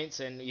 points,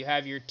 and you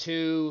have your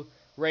 2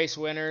 race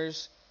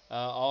winners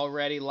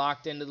already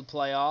locked into the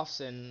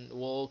playoffs, and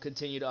we'll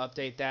continue to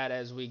update that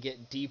as we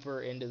get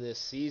deeper into this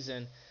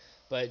season.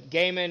 But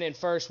Gaiman in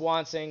first,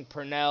 Wansing,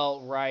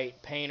 Purnell, Wright,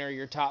 Painter,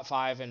 your top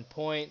 5 in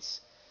points.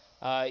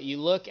 You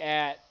look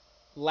at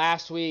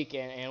last week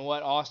and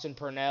what Austin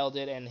Purnell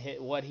did and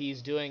what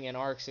he's doing in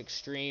ARCS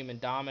Extreme and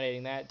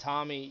dominating that.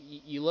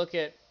 Tommy, you look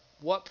at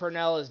what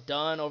Purnell has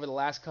done over the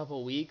last couple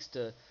of weeks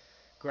to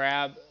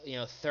grab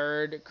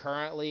third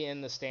currently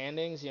in the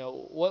standings.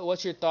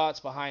 What's your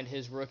thoughts behind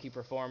his rookie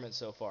performance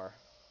so far?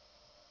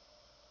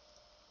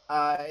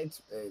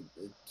 It's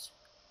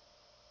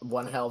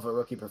one hell of a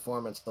rookie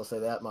performance, I'll say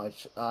that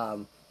much.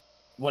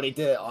 What he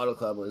did at Auto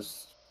Club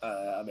was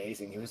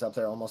amazing. He was up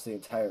there almost the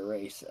entire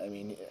race. I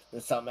mean,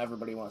 it's something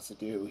everybody wants to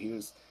do. He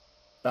was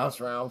bounced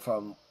around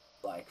from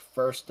like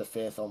first to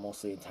fifth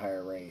almost the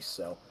entire race.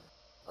 So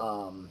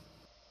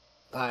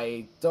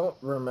I don't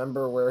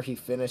remember where he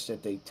finished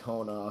at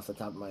Daytona off the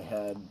top of my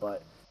head,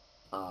 but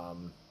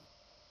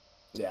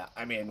yeah,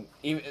 I mean,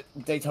 even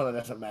Daytona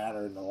doesn't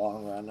matter in the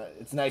long run.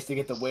 It's nice to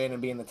get the win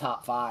and be in the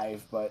top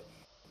 5, but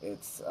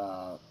it's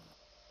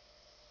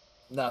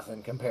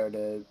nothing compared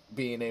to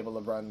being able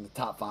to run the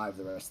top 5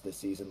 the rest of the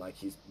season like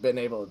he's been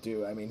able to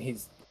do. I mean,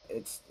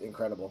 it's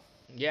incredible.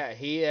 Yeah,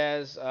 he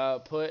has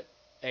put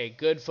a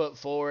good foot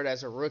forward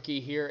as a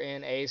rookie here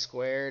in A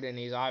Squared, and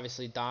he's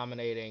obviously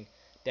dominating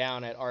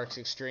down at ARCS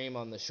Extreme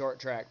on the short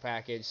track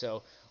package.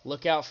 So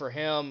look out for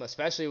him,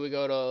 especially we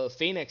go to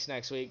Phoenix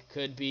next week.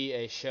 Could be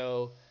a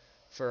show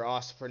for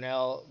Austin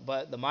Purnell.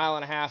 But the mile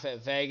and a half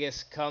at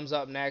Vegas comes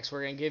up next.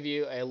 We're going to give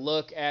you a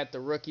look at the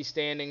rookie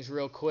standings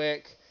real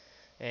quick.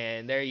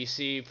 And there you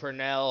see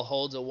Purnell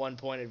holds a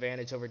 1-point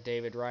advantage over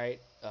David Wright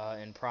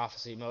in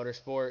Prophecy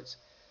Motorsports.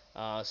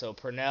 So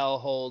Purnell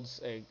holds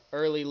an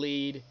early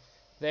lead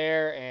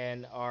there,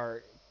 and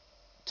our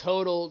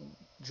total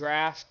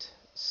draft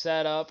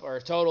setup, or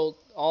total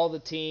all the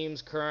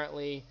teams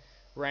currently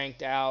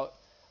ranked out.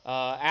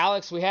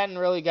 Alex, we hadn't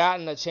really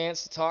gotten a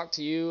chance to talk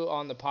to you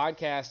on the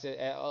podcast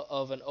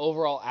of an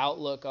overall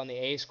outlook on the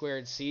A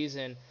Squared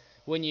season.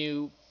 When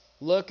you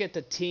look at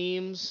the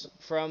teams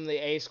from the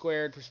A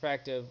Squared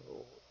perspective,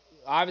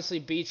 obviously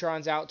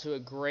Beatron's out to a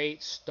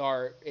great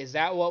start. Is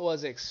that what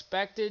was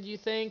expected, you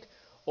think?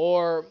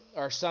 Or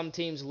are some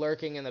teams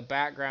lurking in the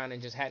background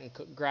and just hadn't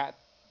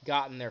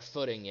gotten their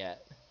footing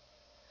yet?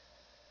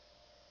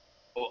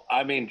 Well,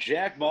 I mean,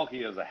 Jack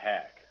Mulkey is a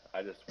hack.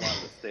 I just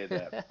wanted to say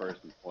that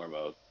first and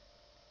foremost.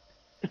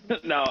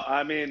 No,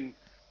 I mean,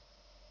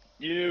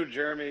 you knew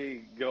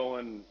Jeremy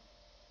going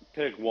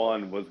pick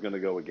 1 was going to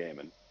go with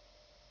Gaiman.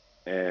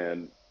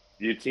 And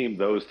you team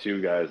those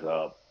 2 guys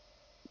up.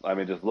 I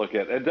mean, just look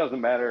at it.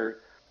 Doesn't matter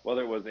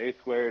whether it was A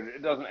Squared.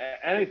 It doesn't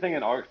anything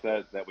in ARC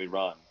that we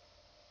run.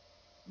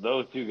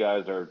 Those 2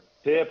 guys are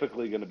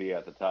typically going to be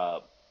at the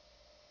top,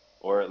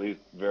 or at least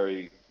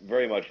very,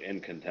 very much in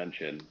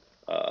contention.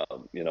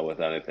 With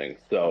anything.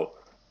 So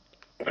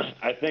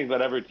I think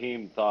that every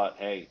team thought,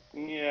 hey,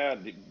 yeah,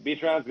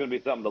 Beatron's going to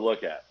be something to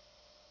look at.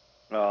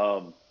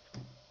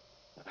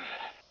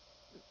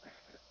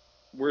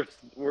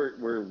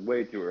 We're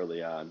way too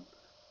early on.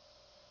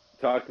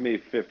 Talk to me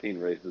 15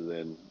 races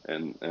in,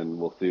 and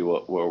we'll see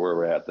where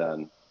we're at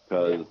then,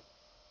 because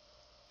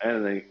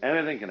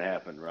anything can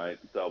happen, right?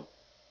 So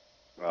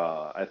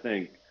I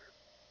think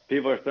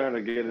people are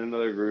starting to get into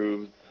their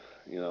grooves.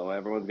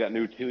 Everyone's got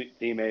new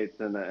teammates,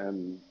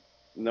 and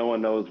no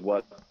one knows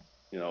what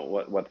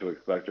to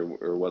expect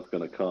or what's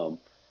going to come.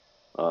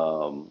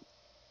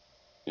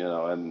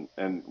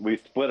 And we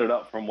split it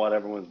up from what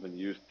everyone's been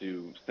used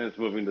to since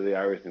moving to the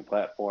iRacing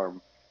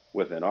platform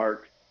within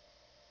ARC,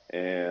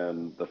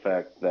 and the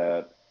fact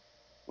that,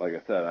 like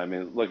I said, I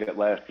mean, look at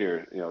last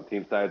year,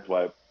 Team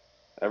Sideswipe,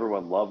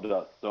 everyone loved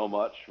us so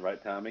much,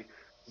 right, Tommy?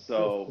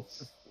 So,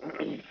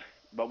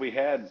 but we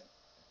had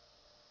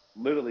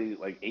literally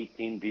like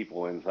 18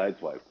 people in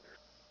Sideswipe.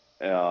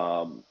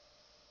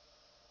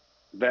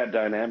 That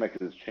dynamic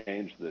has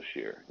changed this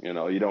year. You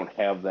don't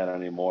have that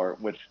anymore,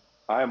 which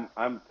I'm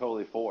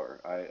totally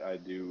for.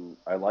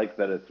 I like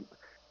that it's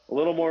a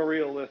little more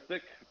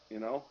realistic,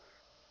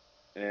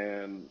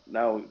 and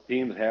now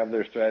teams have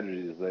their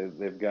strategies.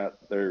 They've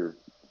got their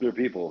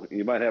people.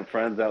 You might have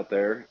friends out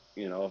there.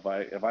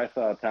 If I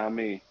saw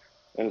Tommy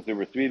in a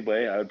super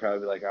speedway, I would probably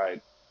be like, all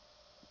right,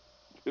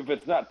 if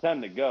it's not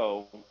 10 to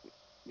go,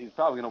 he's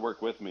probably going to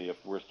work with me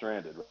if we're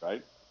stranded,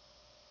 right?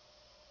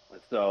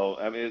 So,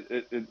 I mean,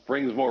 it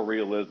brings more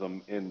realism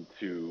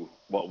into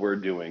what we're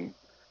doing,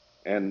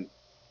 and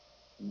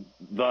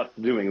thus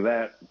doing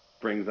that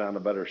brings on a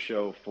better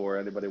show for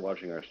anybody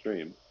watching our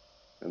stream,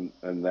 and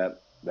that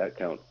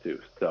counts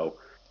too. So,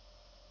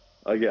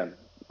 again,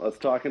 let's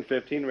talk in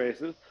 15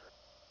 races,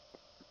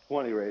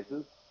 20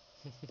 races.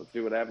 Let's see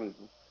what happens.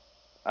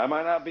 I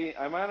might not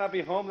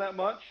be home that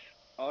much.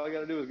 All I got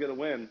to do is get a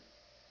win,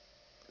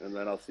 and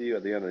then I'll see you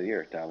at the end of the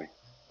year, Tommy.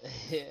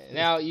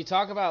 Now, you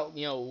talk about,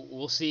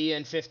 we'll see you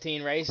in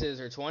 15 races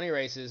or 20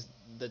 races.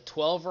 The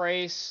 12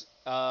 race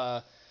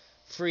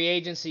free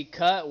agency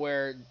cut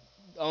where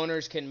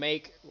owners can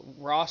make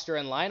roster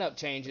and lineup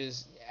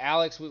changes.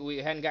 Alex, we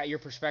hadn't got your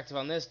perspective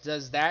on this.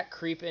 Does that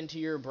creep into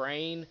your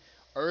brain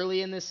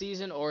early in the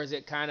season, or is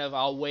it kind of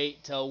I'll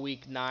wait till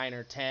week 9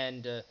 or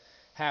 10 to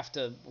have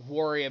to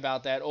worry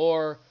about that,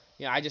 or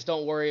I just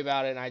don't worry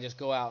about it and I just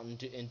go out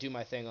and do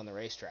my thing on the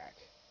racetrack?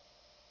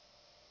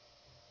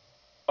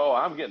 Oh,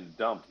 I'm getting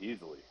dumped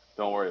easily.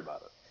 Don't worry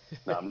about it.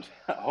 No,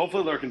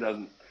 hopefully Lurkin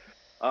doesn't.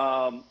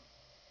 I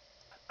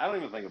don't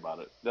even think about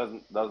it.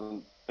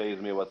 Doesn't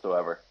faze me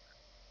whatsoever.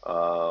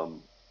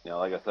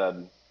 Like I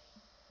said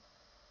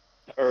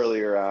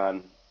earlier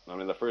on, I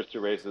mean, the first 2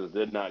 races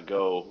did not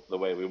go the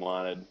way we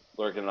wanted.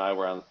 Lurkin and I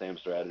were on the same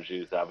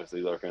strategies.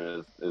 Obviously,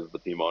 Lurkin is the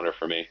team owner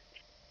for me.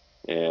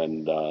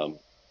 And,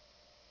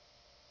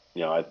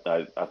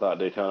 I thought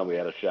Daytona we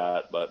had a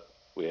shot, but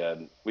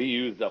we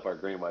used up our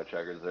green white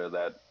checkers there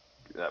that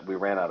we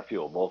ran out of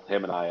fuel, both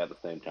him and I at the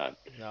same time.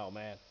 Oh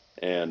man.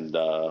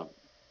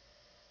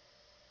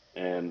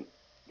 And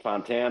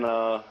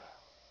Fontana,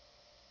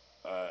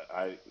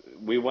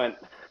 we went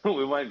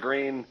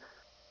green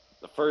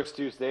the first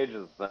 2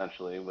 stages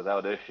essentially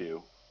without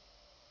issue.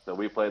 So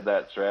we played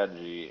that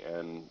strategy,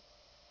 and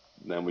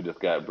then we just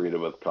got breeded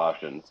with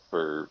cautions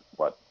for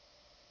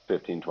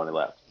 15, 20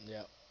 laps.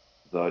 Yeah.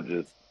 So it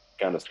just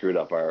kind of screwed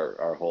up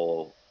our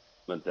whole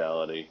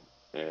mentality,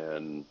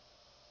 and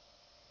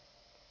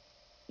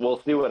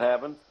we'll see what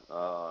happens.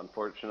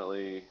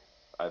 Unfortunately,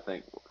 I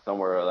think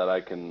somewhere that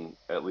I can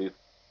at least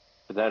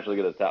potentially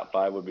get a top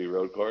 5 would be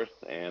road course,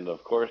 and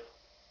of course,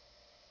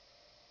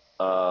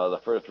 the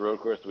first road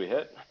course we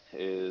hit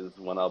is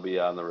when I'll be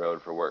on the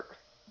road for work,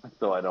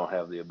 so I don't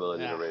have the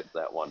ability to race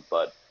that one.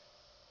 But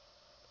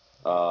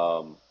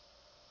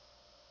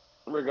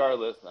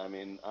regardless, I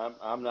mean,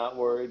 I'm not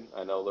worried.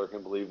 I know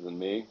Lurkin believes in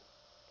me.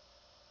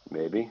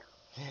 Maybe.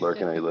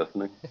 Lurkin, are you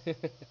listening?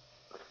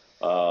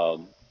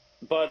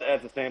 But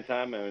at the same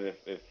time, I mean,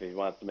 if he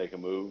wants to make a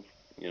move,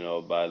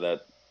 by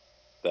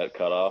that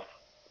cutoff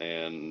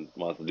and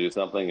wants to do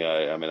something,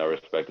 I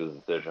respect his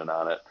decision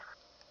on it.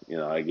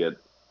 I get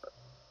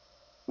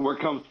where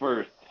comes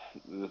first.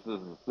 This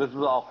is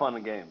all fun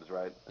and games,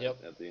 right? Yep.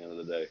 At the end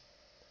of the day.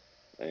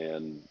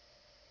 And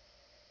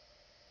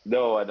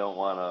no, I don't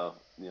want to,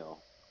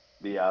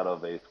 be out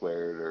of A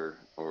squared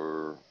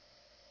or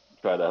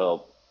try to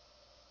help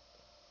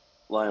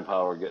Lion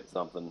Power get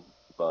something,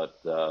 but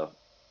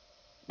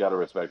got to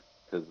respect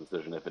his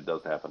decision if it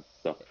does happen.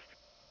 So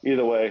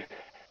either way,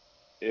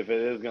 if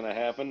it is going to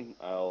happen,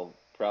 I'll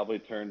probably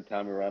turn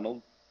Tommy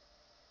Reynolds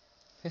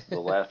the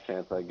last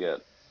chance I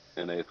get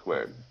in A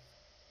squared.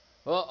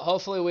 Well,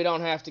 hopefully we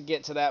don't have to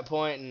get to that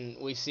point and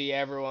we see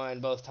everyone,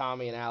 both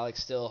Tommy and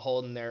Alex, still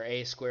holding their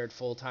A squared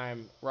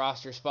full-time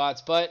roster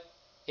spots. But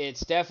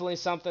it's definitely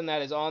something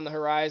that is on the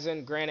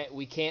horizon. Granted,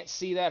 we can't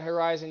see that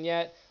horizon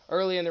yet.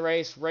 Early in the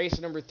race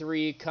number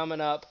 3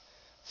 coming up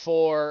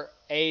for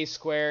A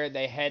squared.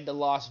 They head to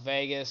Las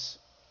Vegas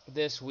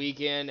this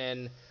weekend,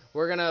 and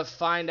we're going to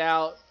find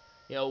out,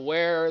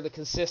 where the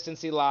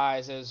consistency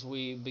lies as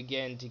we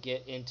begin to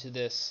get into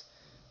this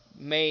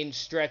main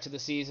stretch of the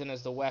season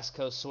as the West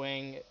Coast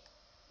swing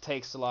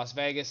takes to Las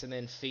Vegas and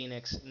then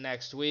Phoenix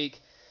next week.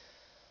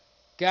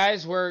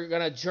 Guys, we're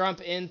going to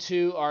jump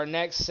into our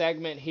next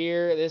segment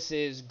here. This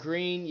is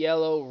green,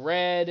 yellow,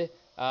 red.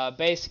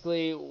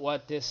 Basically,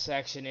 what this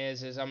section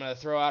is I'm going to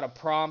throw out a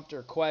prompt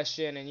or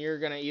question, and you're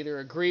going to either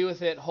agree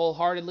with it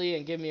wholeheartedly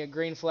and give me a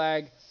green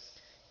flag,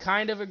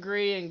 kind of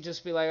agree and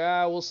just be like,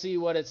 we'll see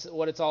what it's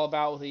all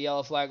about with a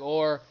yellow flag,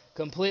 or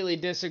completely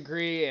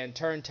disagree and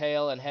turn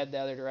tail and head the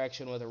other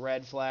direction with a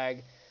red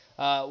flag.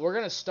 We're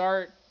going to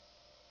start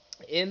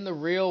in the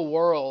real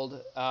world.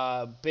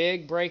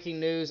 Big breaking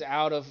news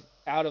out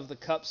of the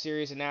Cup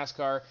Series in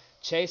NASCAR.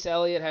 Chase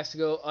Elliott has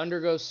to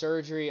undergo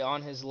surgery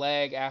on his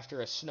leg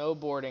after a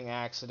snowboarding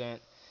accident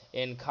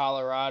in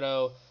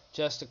Colorado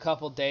just a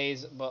couple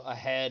days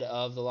ahead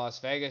of the Las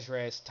Vegas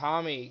race.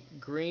 Tommy,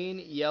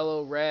 green,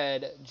 yellow,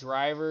 red,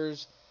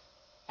 drivers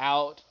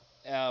out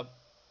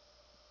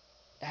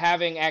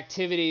having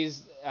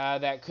activities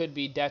that could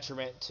be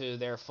detriment to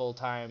their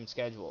full-time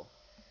schedule.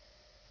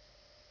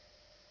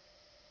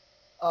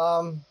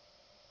 I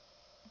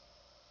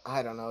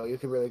don't know. You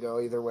could really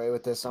go either way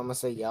with this. I'm going to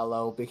say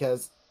yellow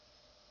because,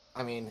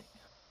 I mean,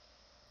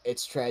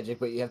 it's tragic,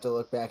 but you have to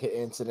look back at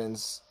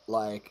incidents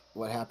like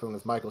what happened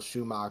with Michael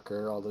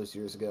Schumacher all those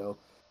years ago.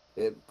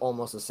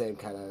 almost the same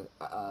kind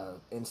of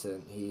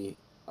incident.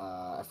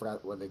 I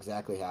forgot what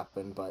exactly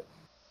happened, but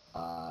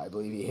I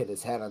believe he hit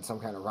his head on some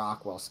kind of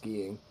rock while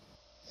skiing,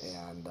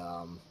 and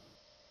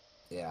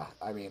yeah,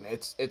 I mean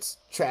it's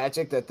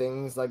tragic that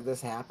things like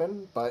this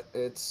happen, but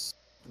it's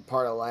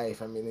part of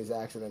life. I mean, these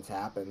accidents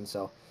happen,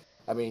 so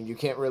I mean you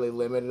can't really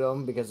limit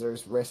them because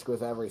there's risk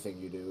with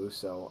everything you do.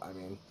 So I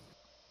mean,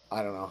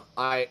 I don't know.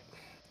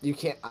 You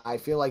can't. I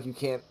feel like you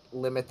can't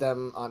limit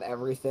them on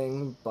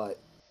everything, but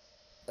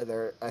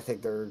I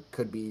think there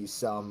could be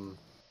some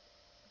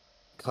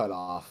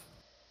cutoff.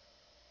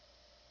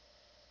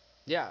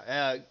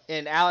 Yeah,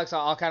 and Alex,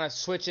 I'll kind of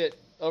switch it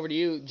over to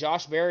you.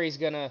 Josh Berry's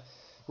gonna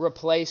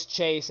replace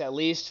Chase at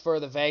least for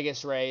the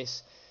Vegas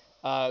race.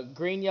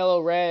 Green,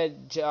 yellow,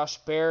 red. Josh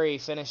Berry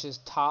finishes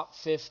top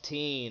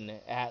 15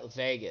 at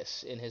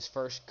Vegas in his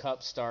first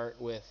Cup start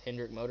with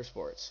Hendrick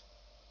Motorsports.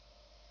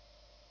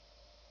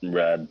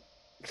 Red.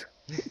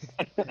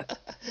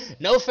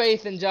 No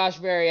faith in Josh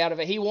Berry out of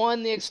it. He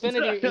won the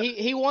Xfinity.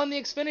 he won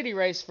the Xfinity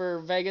race for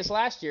Vegas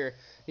last year.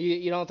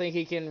 You don't think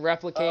he can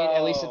replicate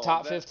at least a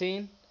top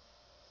 15?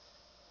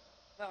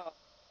 No.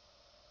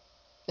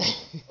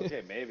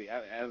 Okay, maybe.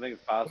 I think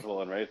it's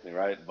possible in racing,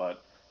 right?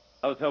 But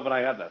I was hoping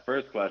I got that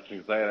first question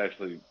because I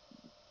actually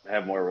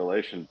have more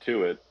relation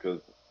to it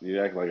because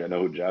you act like I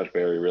know who Josh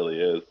Berry really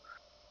is.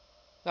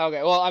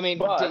 Okay, well, I mean,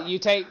 But you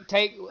take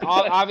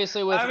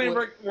obviously with. I mean,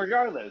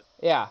 regardless.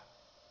 Yeah.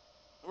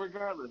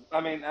 Regardless,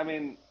 I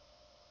mean,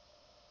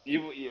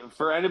 you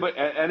for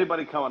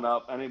anybody coming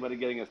up, anybody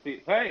getting a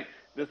seat. Hey,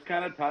 this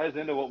kind of ties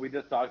into what we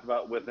just talked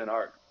about within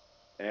ARCS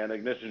and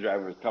ignition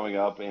drivers coming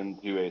up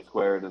into a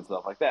squared and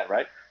stuff like that,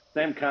 right?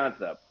 Same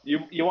concept.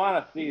 You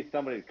want to see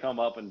somebody come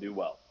up and do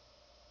well,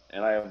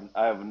 and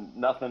I have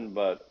nothing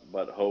but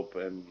hope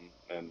and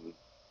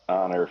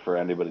honor for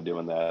anybody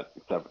doing that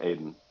except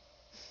Aiden.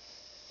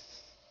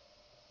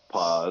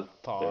 Pause.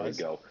 There we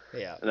go.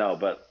 Yeah. No,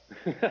 but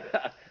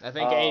I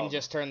think Aiden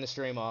just turned the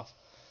stream off.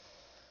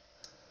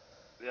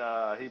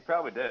 He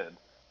probably did.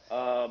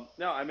 No,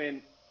 I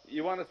mean,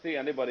 you want to see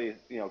anybody,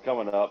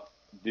 coming up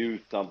do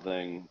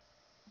something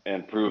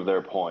and prove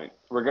their point,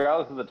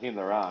 regardless of the team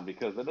they're on,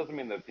 because it doesn't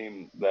mean the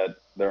team that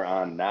they're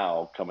on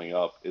now coming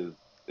up is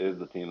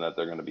the team that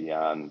they're going to be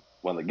on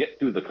when they get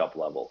to the Cup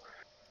level.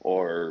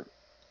 Or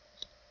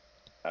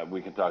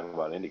we can talk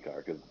about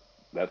IndyCar because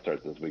that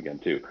starts this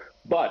weekend too.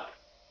 But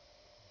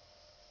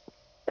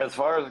as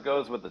far as it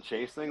goes with the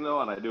Chase thing, though,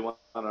 and I do want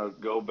to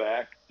go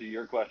back to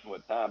your question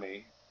with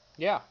Tommy.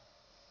 Yeah.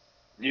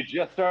 You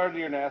just started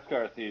your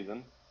NASCAR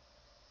season.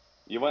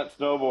 You went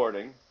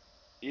snowboarding.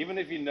 Even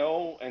if you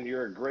know and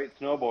you're a great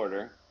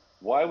snowboarder,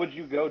 why would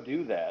you go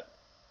do that?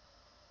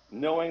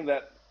 Knowing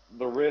that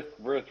the risk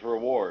versus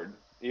reward,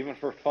 even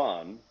for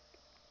fun,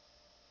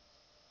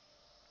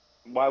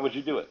 why would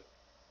you do it?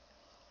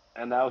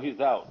 And now he's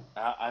out.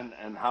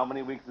 And how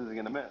many weeks is he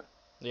going to miss?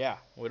 Yeah,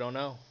 we don't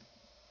know.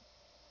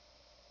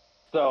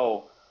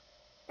 So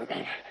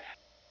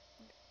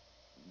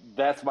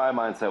that's my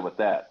mindset with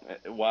that.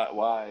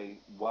 Why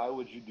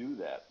would you do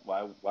that?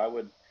 Why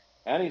would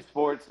any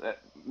sports?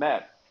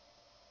 Matt,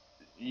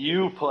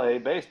 you play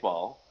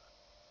baseball.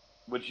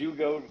 Would you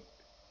go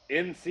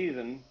in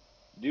season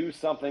do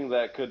something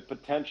that could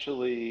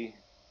potentially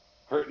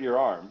hurt your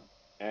arm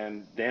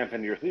and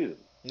dampen your season?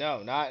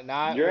 No,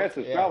 not. Your answer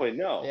is probably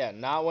no. Yeah,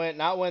 not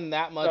when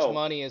that much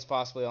money is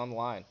possibly on the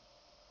line.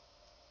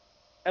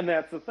 And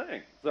that's the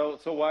thing. So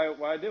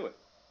why do it?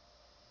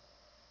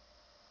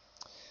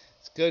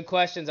 It's good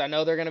questions. I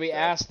know they're going to be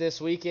asked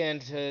this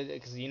weekend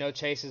because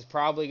Chase is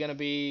probably going to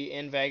be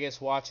in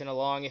Vegas watching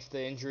along if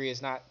the injury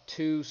is not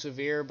too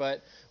severe.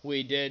 But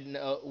we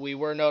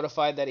were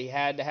notified that he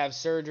had to have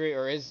surgery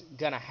or is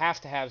going to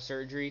have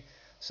surgery.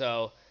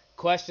 So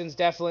questions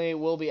definitely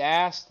will be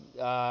asked.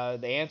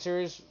 The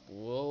answers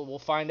we'll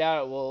find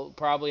out. We'll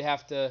probably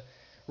have to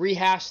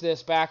rehash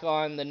this back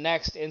on the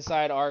next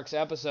Inside ARCS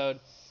episode.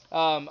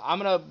 I'm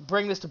going to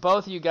bring this to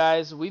both of you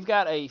guys. We've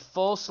got a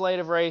full slate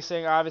of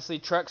racing. Obviously,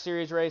 Truck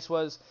Series race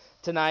was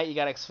tonight. You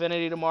got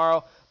Xfinity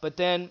tomorrow. But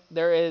then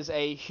there is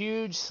a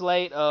huge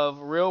slate of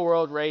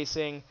real-world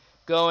racing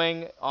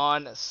going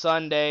on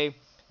Sunday.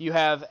 You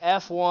have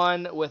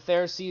F1 with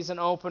their season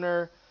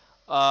opener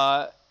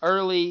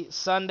early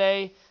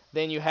Sunday.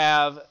 Then you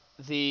have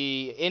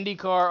the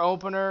IndyCar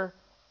opener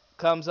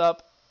comes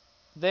up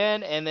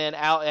then. And then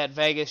out at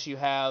Vegas, you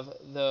have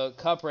the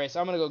Cup race.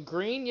 I'm going to go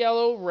green,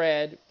 yellow,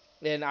 red.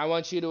 And I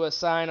want you to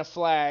assign a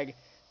flag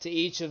to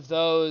each of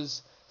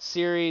those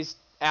series.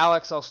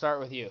 Alex, I'll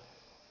start with you.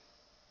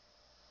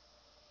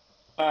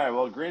 All right,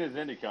 well, green is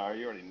IndyCar.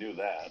 You already knew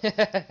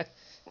that.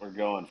 We're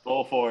going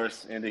full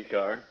force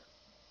IndyCar.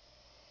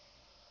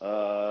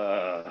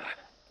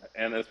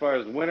 And as far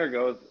as winner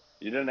goes,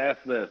 you didn't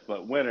ask this,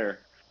 but winner,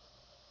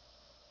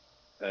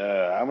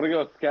 I'm going to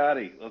go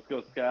Scotty. Let's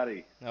go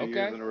Scotty. 2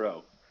 years in a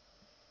row.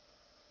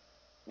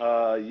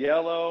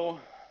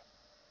 Yellow.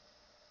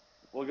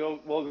 We'll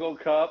go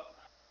Cup.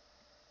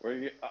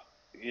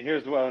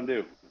 Here's what I'm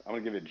gonna do. I'm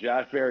gonna give you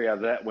Josh Berry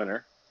as that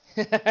winner.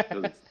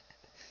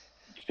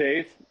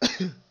 Chase,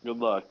 good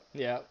luck.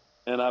 Yeah.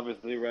 And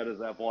obviously, red is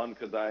F1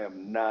 because I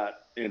am not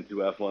into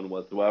F1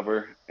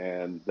 whatsoever,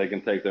 and they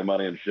can take their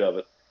money and shove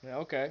it. Yeah,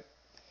 okay.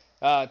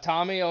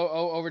 Tommy,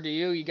 over to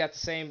you. You got the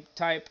same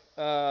type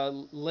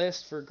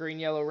list for green,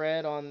 yellow,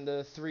 red on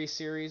the 3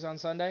 series on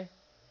Sunday?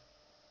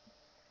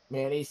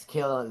 Man, he's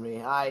killing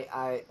me.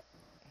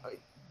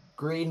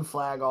 Green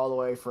flag all the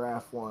way for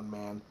F1,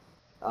 man.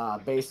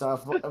 Based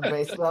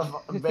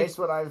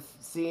what I've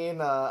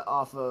seen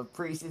off of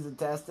preseason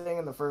testing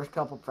and the first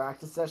couple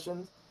practice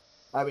sessions.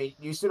 I mean,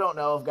 you still don't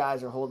know if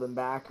guys are holding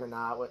back or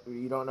not.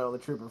 You don't know the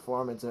true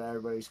performance of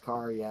everybody's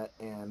car yet,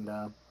 and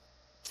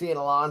seeing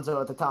Alonso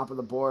at the top of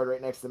the board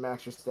right next to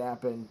Max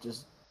Verstappen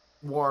just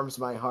warms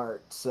my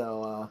heart.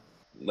 So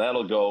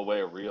That'll go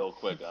away real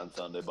quick on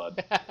Sunday,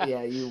 bud.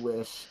 yeah, you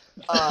wish.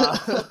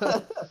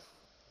 I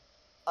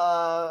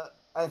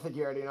think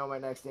you already know my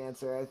next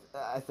answer.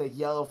 I think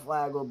yellow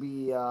flag will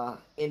be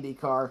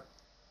IndyCar.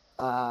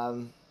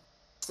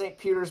 St.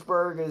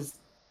 Petersburg is,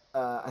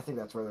 I think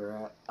that's where they're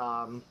at.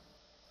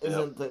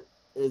 Isn't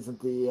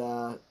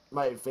the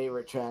my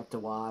favorite track to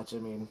watch? I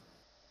mean,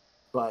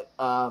 but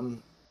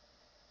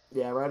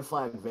yeah, red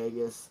flag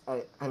Vegas.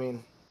 I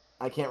mean,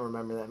 I can't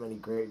remember that many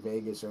great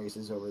Vegas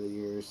races over the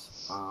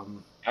years.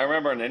 I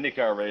remember an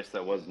IndyCar race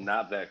that was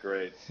not that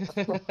great.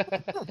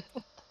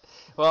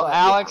 Well, but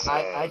Alex, yeah,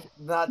 I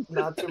not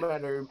too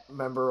many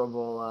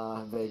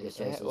memorable Vegas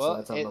races. yeah, well, so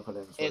that's how I'm gonna put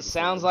it. it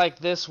sounds like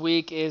this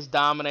week is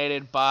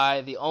dominated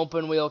by the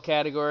open wheel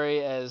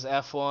category as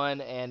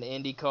F1 and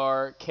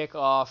IndyCar kick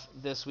off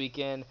this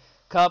weekend.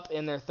 Cup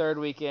in their 3rd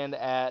weekend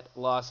at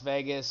Las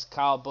Vegas.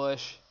 Kyle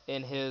Busch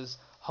in his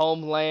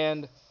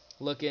homeland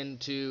looking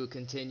to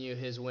continue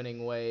his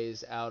winning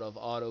ways out of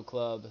Auto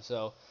Club.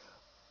 So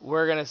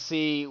we're going to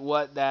see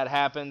what that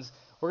happens.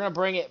 We're going to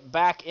bring it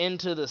back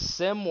into the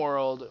sim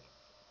world.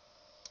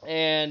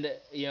 And,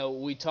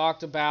 we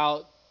talked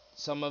about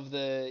some of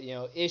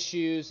the,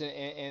 issues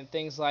and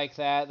things like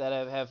that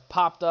have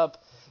popped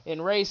up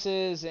in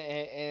races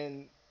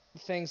and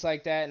things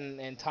like that.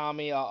 And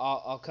Tommy,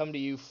 I'll come to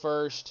you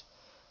first.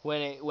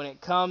 When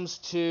it comes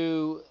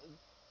to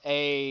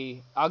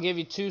I'll give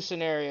you 2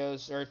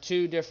 scenarios or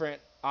 2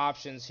 different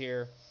options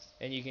here,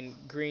 and you can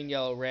green,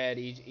 yellow, red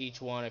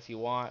each one if you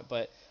want.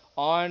 But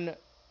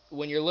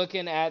when you're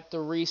looking at the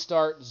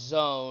restart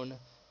zone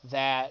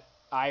that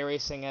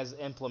iRacing has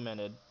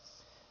implemented,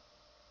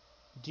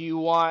 do you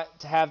want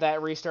to have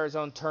that restart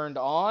zone turned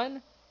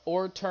on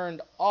or turned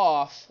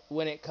off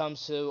when it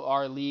comes to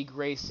our league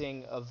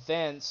racing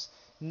events,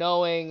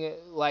 knowing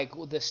like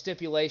the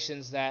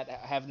stipulations that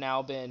have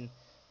now been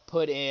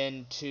put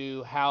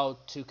into how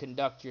to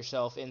conduct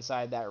yourself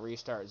inside that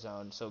restart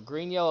zone? So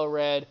green, yellow,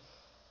 red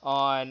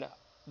on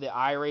the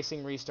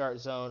iRacing restart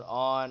zone,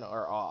 on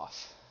or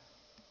off?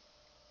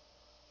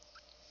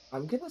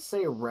 I'm gonna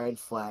say red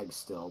flag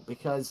still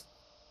because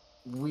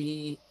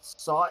we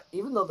saw,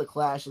 even though the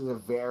Clash is a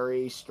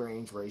very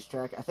strange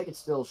racetrack, I think it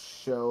still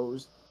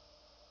shows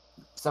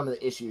some of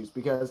the issues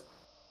because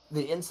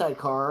the inside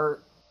car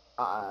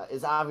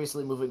is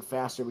obviously moving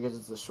faster because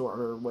it's the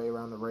shorter way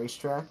around the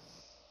racetrack.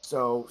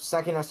 So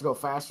second has to go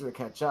faster to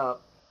catch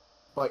up,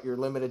 but you're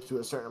limited to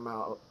a certain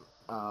amount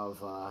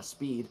of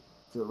speed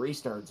to the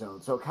restart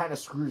zone. So it kind of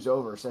screws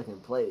over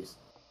second place,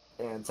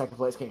 and second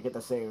place can't get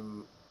the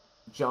same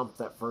jump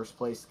that first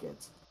place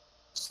gets.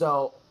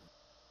 So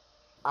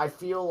I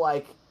feel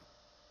like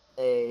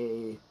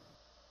a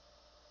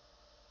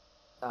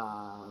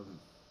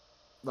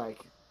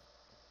like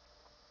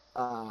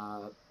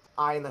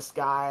eye in the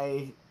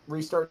sky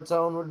restart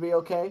zone would be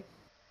okay.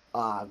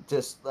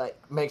 Just like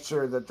make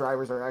sure the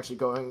drivers are actually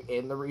going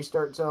in the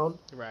restart zone.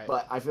 Right.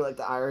 But I feel like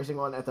the iRacing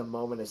one at the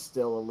moment is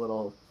still a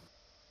little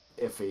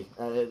iffy.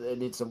 It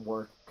needs some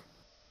work.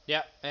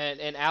 Yeah,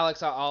 and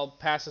Alex, I'll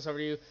pass this over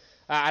to you.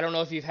 I don't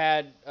know if you've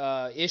had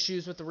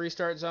issues with the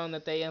restart zone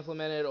that they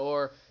implemented,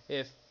 or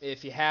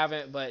if you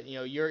haven't, but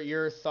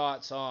your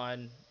thoughts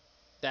on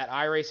that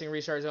iRacing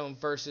restart zone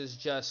versus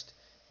just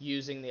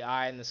using the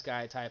eye in the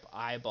sky type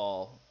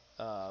eyeball,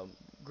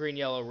 green,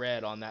 yellow,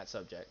 red on that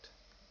subject.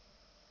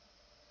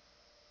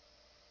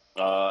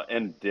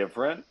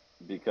 Indifferent,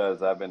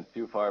 because I've been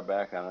too far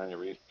back on any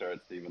restarts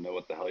to even know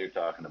what the hell you're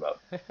talking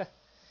about.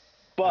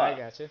 But I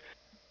got you.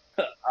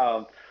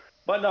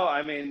 But no,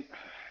 I mean,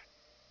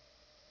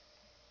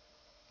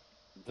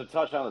 to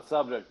touch on the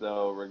subject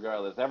though,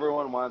 regardless,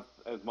 everyone wants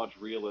as much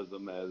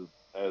realism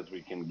as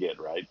we can get,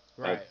 right?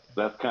 Right.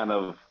 That's kind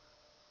of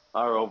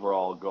our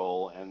overall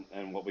goal,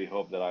 and what we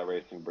hope that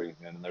iRacing brings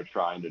in, and they're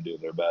trying to do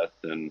their best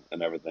and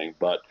everything.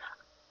 But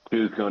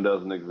Choose Cone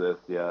doesn't exist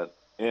yet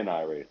in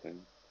iRacing,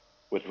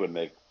 which would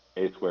make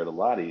A Squared a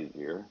lot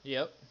easier.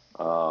 Yep.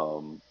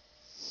 So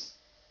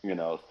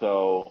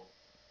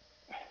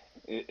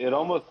it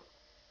almost,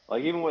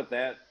 like, even with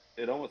that,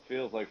 it almost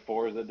feels like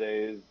Forza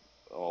days.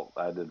 Well,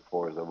 I did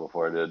Forza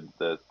before I did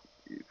this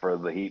for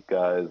the Heat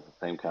guys.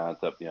 Same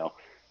concept,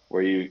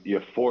 where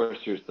you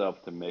force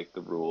yourself to make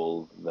the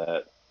rules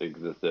that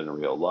existed in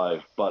real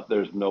life, but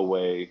there's no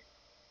way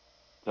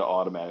to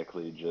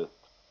automatically just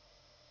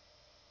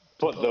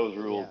put those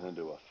rules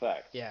into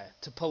effect. Yeah,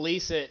 to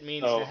police it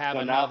means to have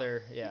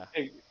another.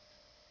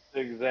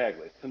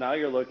 Exactly. So now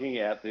you're looking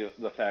at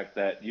the fact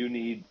that you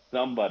need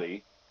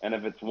somebody, and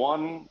if it's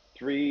 1,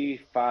 3,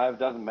 5,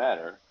 doesn't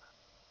matter.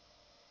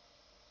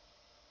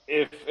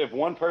 If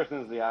one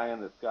person is the eye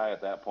in the sky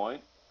at that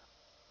point,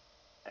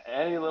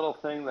 any little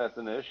thing that's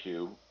an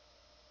issue,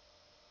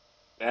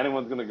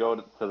 anyone's going to go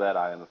to that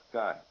eye in the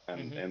sky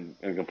and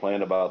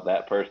complain about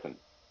that person,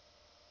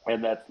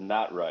 and that's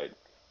not right,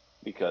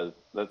 because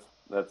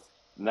that's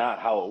not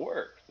how it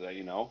works.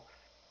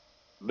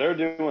 They're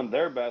doing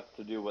their best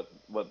to do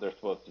what they're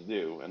supposed to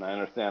do, and I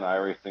understand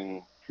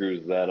iRacing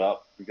screws that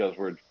up because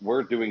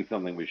we're doing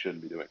something we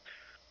shouldn't be doing.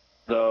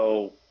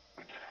 So,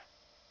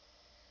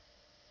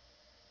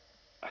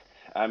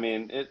 I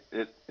mean, it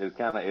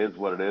kind of is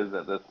what it is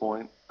at this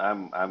point.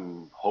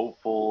 I'm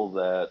hopeful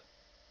that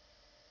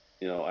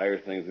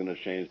iRacing is going to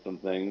change some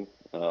things,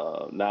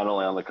 not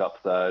only on the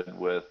Cup side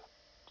with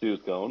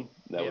Two's Cone,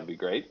 that would be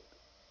great.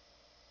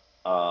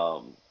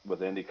 With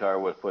IndyCar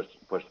with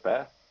push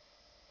pass.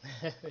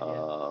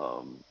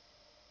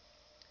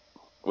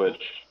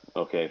 Which,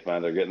 okay,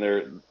 fine. They're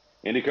getting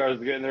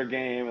IndyCar's getting their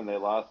game, and they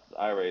lost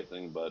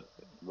iRacing, but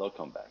they'll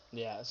come back.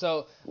 Yeah.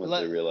 So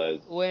once they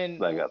realize when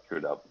that got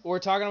screwed up, we're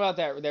talking about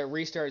that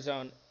restart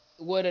zone.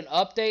 Would an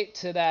update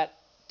to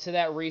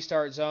that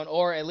restart zone,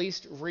 or at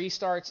least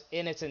restarts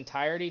in its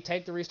entirety,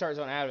 take the restart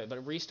zone out of it,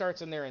 but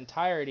restarts in their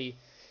entirety,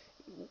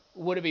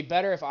 would it be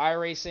better if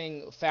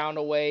iRacing found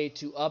a way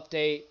to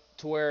update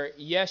to where,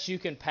 yes, you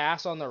can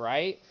pass on the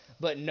right,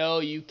 but no,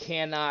 you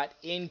cannot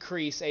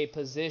increase a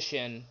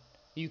position.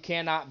 You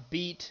cannot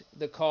beat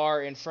the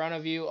car in front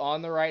of you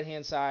on the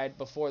right-hand side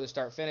before the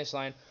start-finish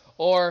line,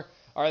 or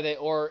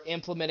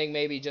implementing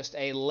maybe just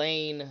a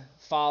lane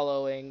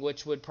following,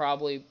 which would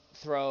probably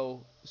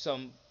throw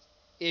some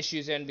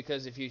issues in,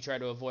 because if you try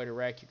to avoid a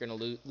wreck, you're going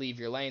to leave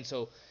your lane.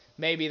 So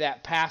maybe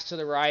that pass to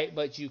the right,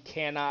 but you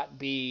cannot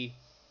be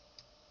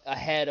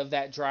ahead of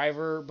that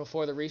driver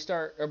before the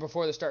restart or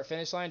before the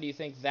start-finish line. Do you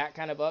think that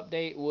kind of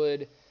update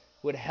would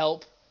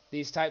help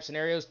these type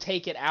scenarios,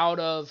 take it out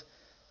of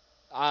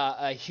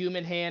a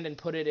human hand and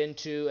put it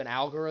into an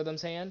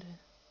algorithm's hand?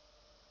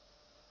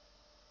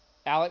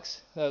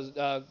 Alex, that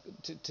was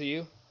to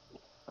you.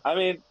 I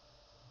mean,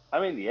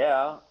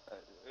 yeah.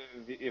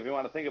 If you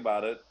want to think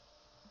about it,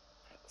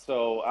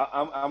 so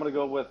I'm going to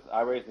go with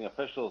iRacing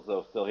officials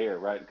though, still here,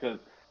 right? Because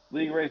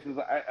league races,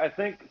 I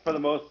think for the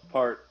most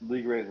part,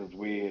 league races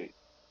we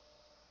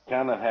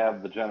kind of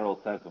have the general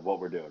sense of what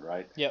we're doing,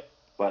 right? Yep.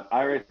 But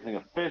iRacing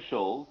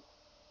officials,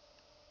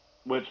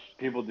 which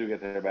people do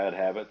get their bad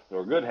habits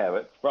or good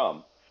habits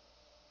from,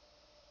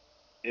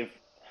 if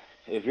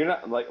you're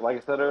not, like I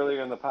said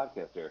earlier in the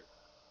podcast here,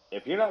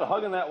 if you're not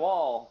hugging that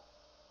wall,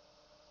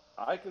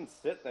 I can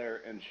sit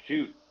there and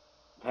shoot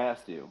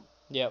past you.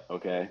 Yep.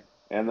 Okay.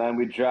 And then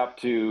we drop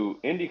to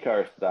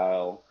IndyCar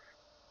style.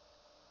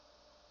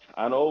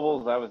 On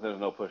ovals, obviously there's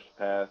no push to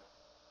pass.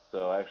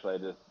 So actually I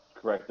just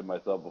corrected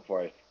myself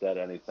before I said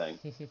anything.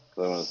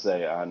 So I want to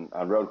say on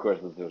road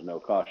courses there's no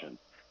caution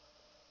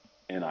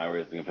in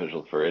iRacing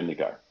officials for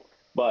IndyCar.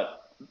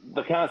 But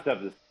the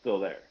concept is still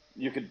there.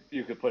 You could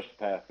push the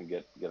pass and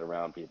get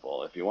around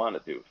people if you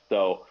wanted to.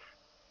 So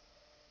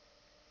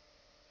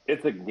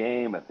it's a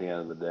game at the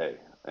end of the day,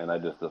 and I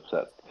just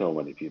upset so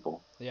many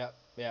people. Yeah.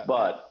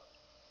 But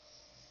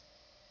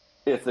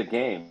it's a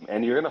game,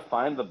 and you're going to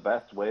find the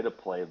best way to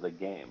play the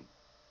game.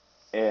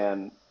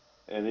 And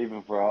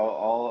even for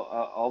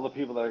all the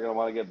people that are going to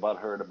want to get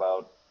butthurt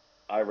about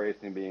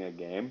iRacing being a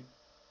game,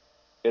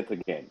 it's a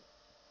game.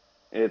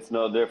 It's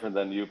no different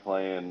than you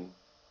playing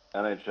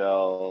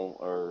NHL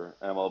or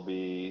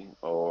MLB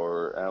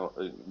or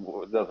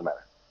it doesn't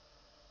matter.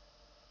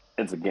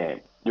 It's a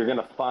game. You're going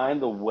to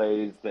find the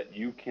ways that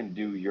you can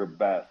do your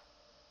best,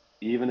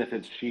 even if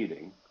it's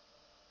cheating,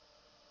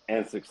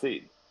 and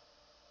succeed.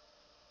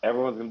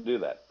 Everyone's going to do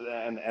that.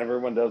 And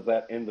everyone does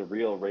that in the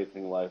real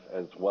racing life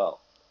as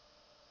well.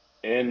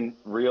 In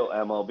real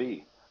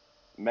MLB.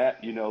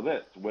 Matt, you know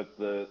this. With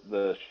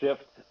the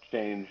shift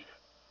change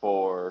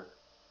for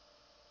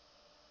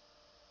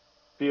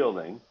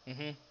fielding,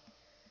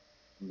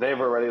 they've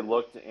already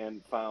looked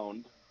and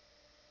found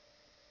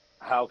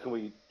how can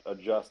we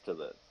adjust to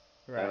this.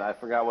 Right. And I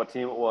forgot what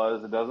team it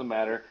was. It doesn't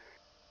matter.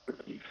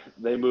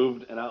 They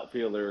moved an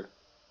outfielder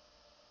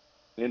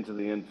into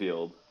the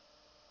infield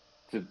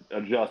to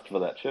adjust for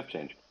that shift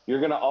change. You're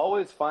going to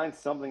always find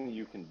something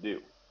you can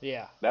do.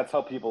 Yeah. That's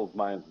how people's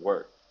minds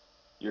work.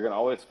 You're going to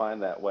always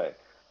find that way.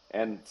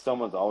 And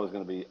someone's always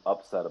going to be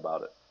upset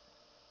about it.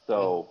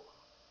 So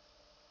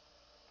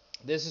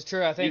this is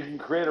true. I think you can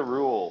create a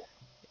rule.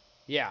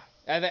 Yeah.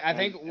 I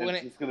think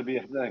it's going to be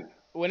a thing.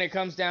 When it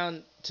comes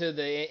down to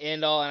the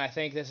end all, and I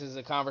think this is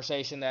a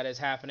conversation that is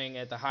happening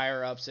at the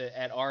higher ups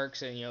at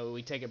ARCS, and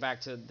we take it back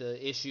to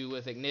the issue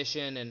with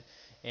ignition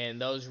and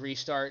those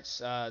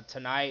restarts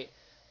tonight.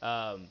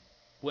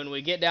 When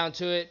we get down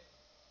to it,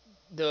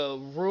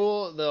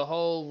 the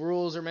whole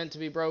rules are meant to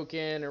be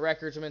broken, and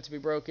records are meant to be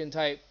broken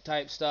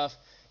type stuff.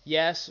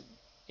 Yes,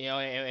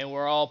 and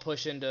we're all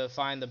pushing to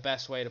find the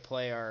best way to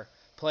play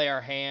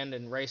our hand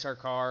and race our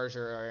cars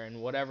or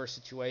in whatever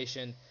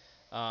situation.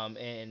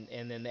 And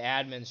then the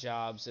admin's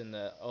jobs and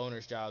the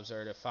owner's jobs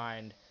are to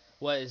find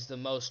what is the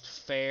most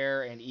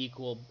fair and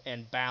equal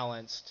and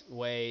balanced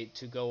way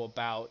to go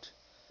about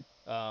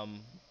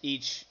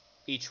each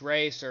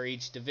race or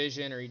each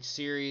division or each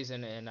series.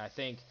 And I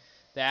think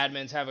the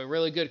admins have a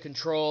really good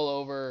control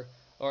over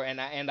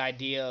and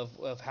idea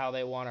of how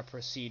they want to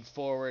proceed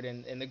forward.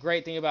 And the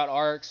great thing about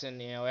ARCS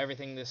and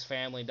everything this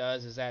family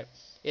does is that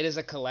it is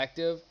a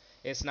collective.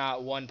 It's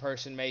not one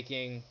person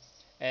making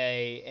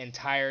a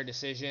entire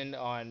decision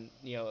on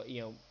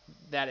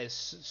that is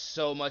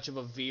so much of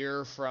a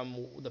veer from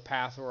the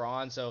path we're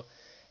on. So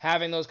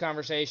having those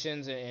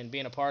conversations and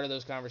being a part of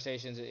those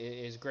conversations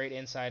is great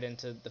insight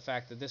into the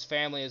fact that this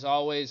family is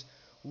always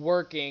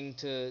working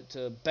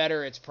to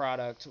better its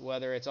product,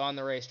 whether it's on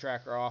the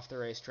racetrack or off the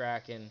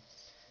racetrack. And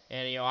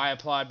I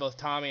applaud both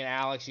Tommy and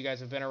Alex. You guys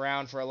have been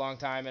around for a long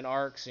time in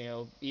ARCS,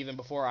 even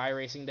before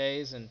iRacing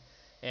days,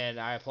 and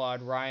I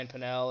applaud Ryan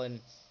Pinnell and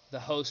the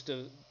host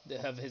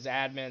of his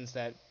admins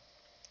that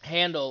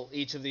handle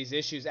each of these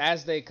issues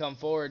as they come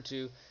forward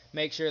to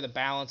make sure the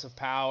balance of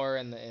power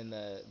and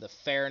the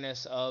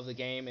fairness of the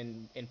game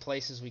in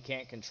places we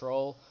can't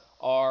control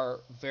are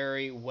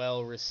very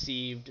well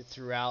received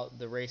throughout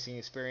the racing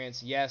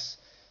experience. Yes,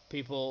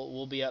 people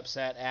will be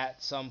upset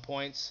at some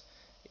points,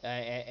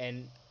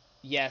 and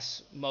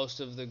yes, most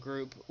of the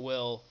group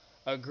will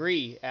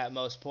agree at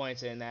most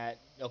points in that,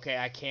 okay,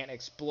 I can't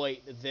exploit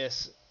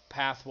this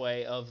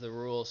pathway of the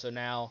rule, so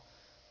now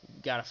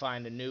got to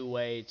find a new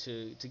way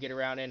to get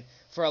around. And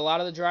for a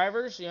lot of the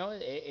drivers,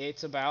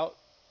 it's about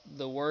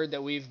the word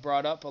that we've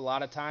brought up a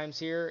lot of times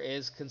here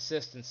is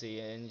consistency,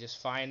 and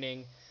just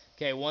finding,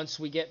 okay, once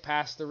we get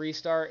past the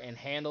restart and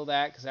handle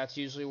that, because that's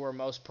usually where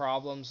most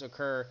problems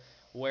occur,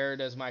 where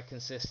does my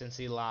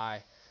consistency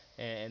lie,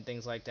 and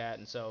things like that.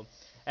 And so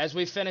as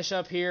we finish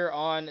up here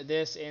on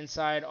this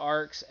Inside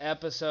ARCS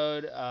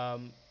episode,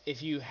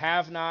 if you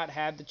have not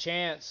had the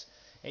chance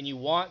and you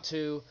want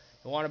to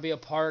be a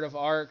part of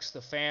ARCS,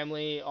 the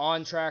family,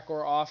 on track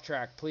or off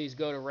track, please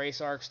go to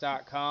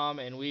racearcs.com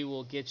and we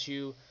will get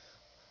you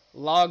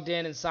logged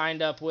in and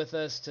signed up with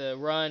us to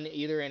run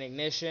either in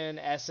Ignition,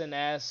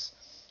 SNS,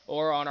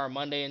 or on our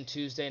Monday and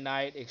Tuesday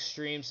night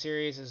Extreme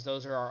Series, as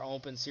those are our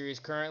open series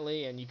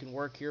currently, and you can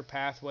work your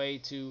pathway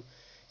to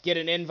get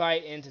an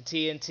invite into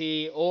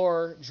TNT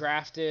or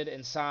drafted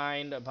and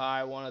signed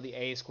by one of the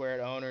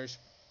A-Squared owners.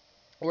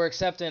 We're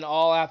accepting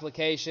all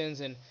applications,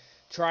 and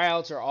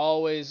tryouts are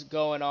always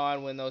going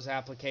on when those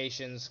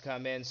applications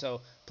come in,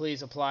 so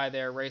please apply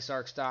there,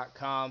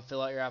 racearcs.com,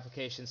 fill out your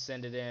application,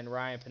 send it in.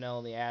 Ryan Pinnell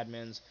and the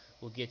admins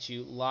will get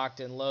you locked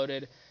and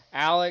loaded.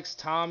 Alex,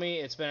 Tommy,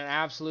 it's been an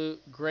absolute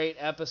great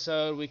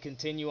episode. We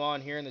continue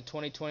on here in the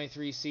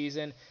 2023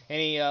 season.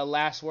 Any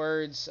last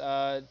words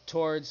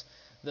towards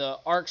the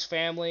ARCS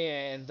family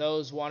and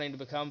those wanting to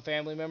become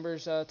family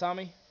members,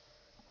 Tommy?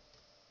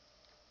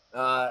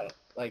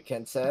 Like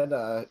Ken said,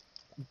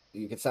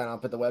 you can sign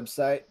up at the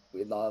website.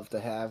 We'd love to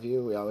have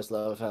you. We always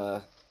love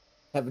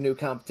have a new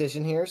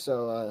competition here,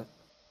 so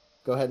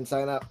go ahead and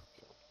sign up.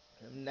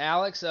 And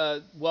Alex,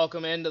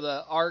 welcome into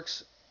the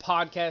ARCS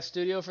podcast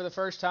studio for the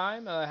first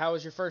time. How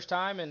was your first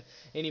time, and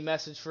any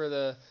message for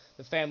the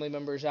family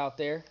members out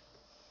there?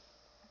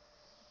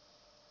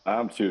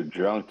 I'm too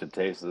drunk to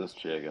taste this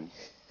chicken.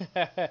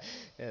 Yeah,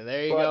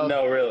 there you go.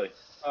 No, really.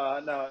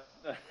 No,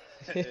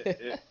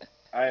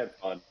 I had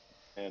fun,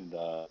 and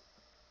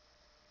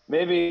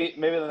maybe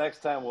the next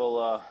time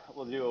we'll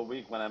do a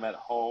week when I'm at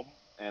home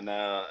and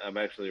I'm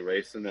actually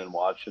racing and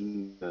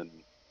watching and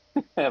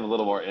have a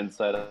little more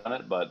insight on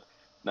it. But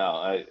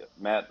no,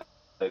 Matt,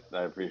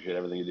 I appreciate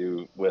everything you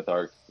do with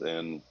ARCS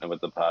and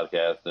with the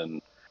podcast,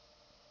 and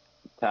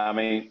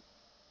Tommy.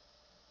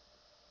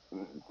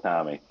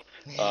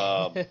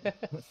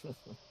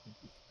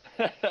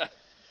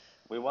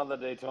 We won the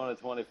Daytona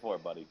 24,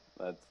 buddy.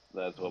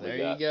 That's what we got.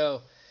 There you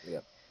go.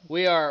 Yep.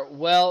 We are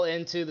well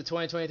into the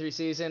 2023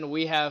 season.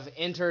 We have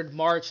entered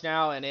March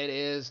now, and it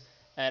is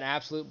an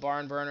absolute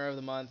barn burner of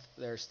the month.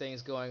 There's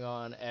things going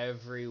on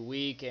every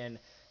week, and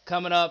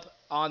coming up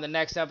on the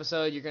next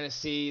episode, you're going to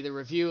see the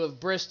review of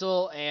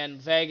Bristol and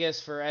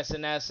Vegas for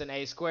SNS and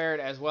A-Squared,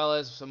 as well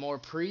as some more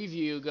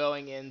preview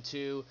going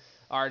into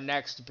our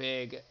next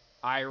big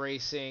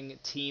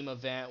iRacing team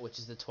event, which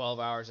is the 12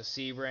 Hours of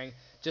Sebring.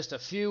 Just a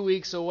few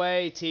weeks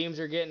away. Teams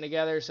are getting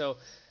together, so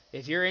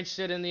if you're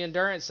interested in the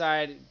endurance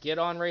side, get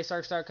on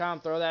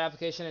racearcs.com, throw that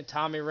application in.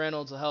 Tommy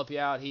Reynolds will help you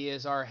out. He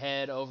is our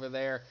head over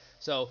there.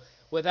 So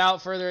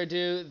without further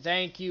ado,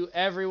 thank you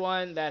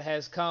everyone that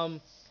has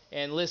come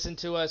and listened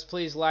to us.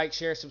 Please like,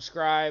 share,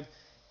 subscribe.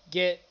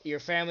 Get your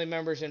family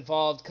members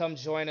involved. Come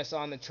join us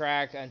on the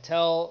track.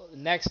 Until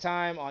next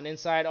time on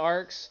Inside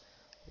ARCS,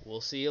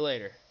 we'll see you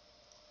later.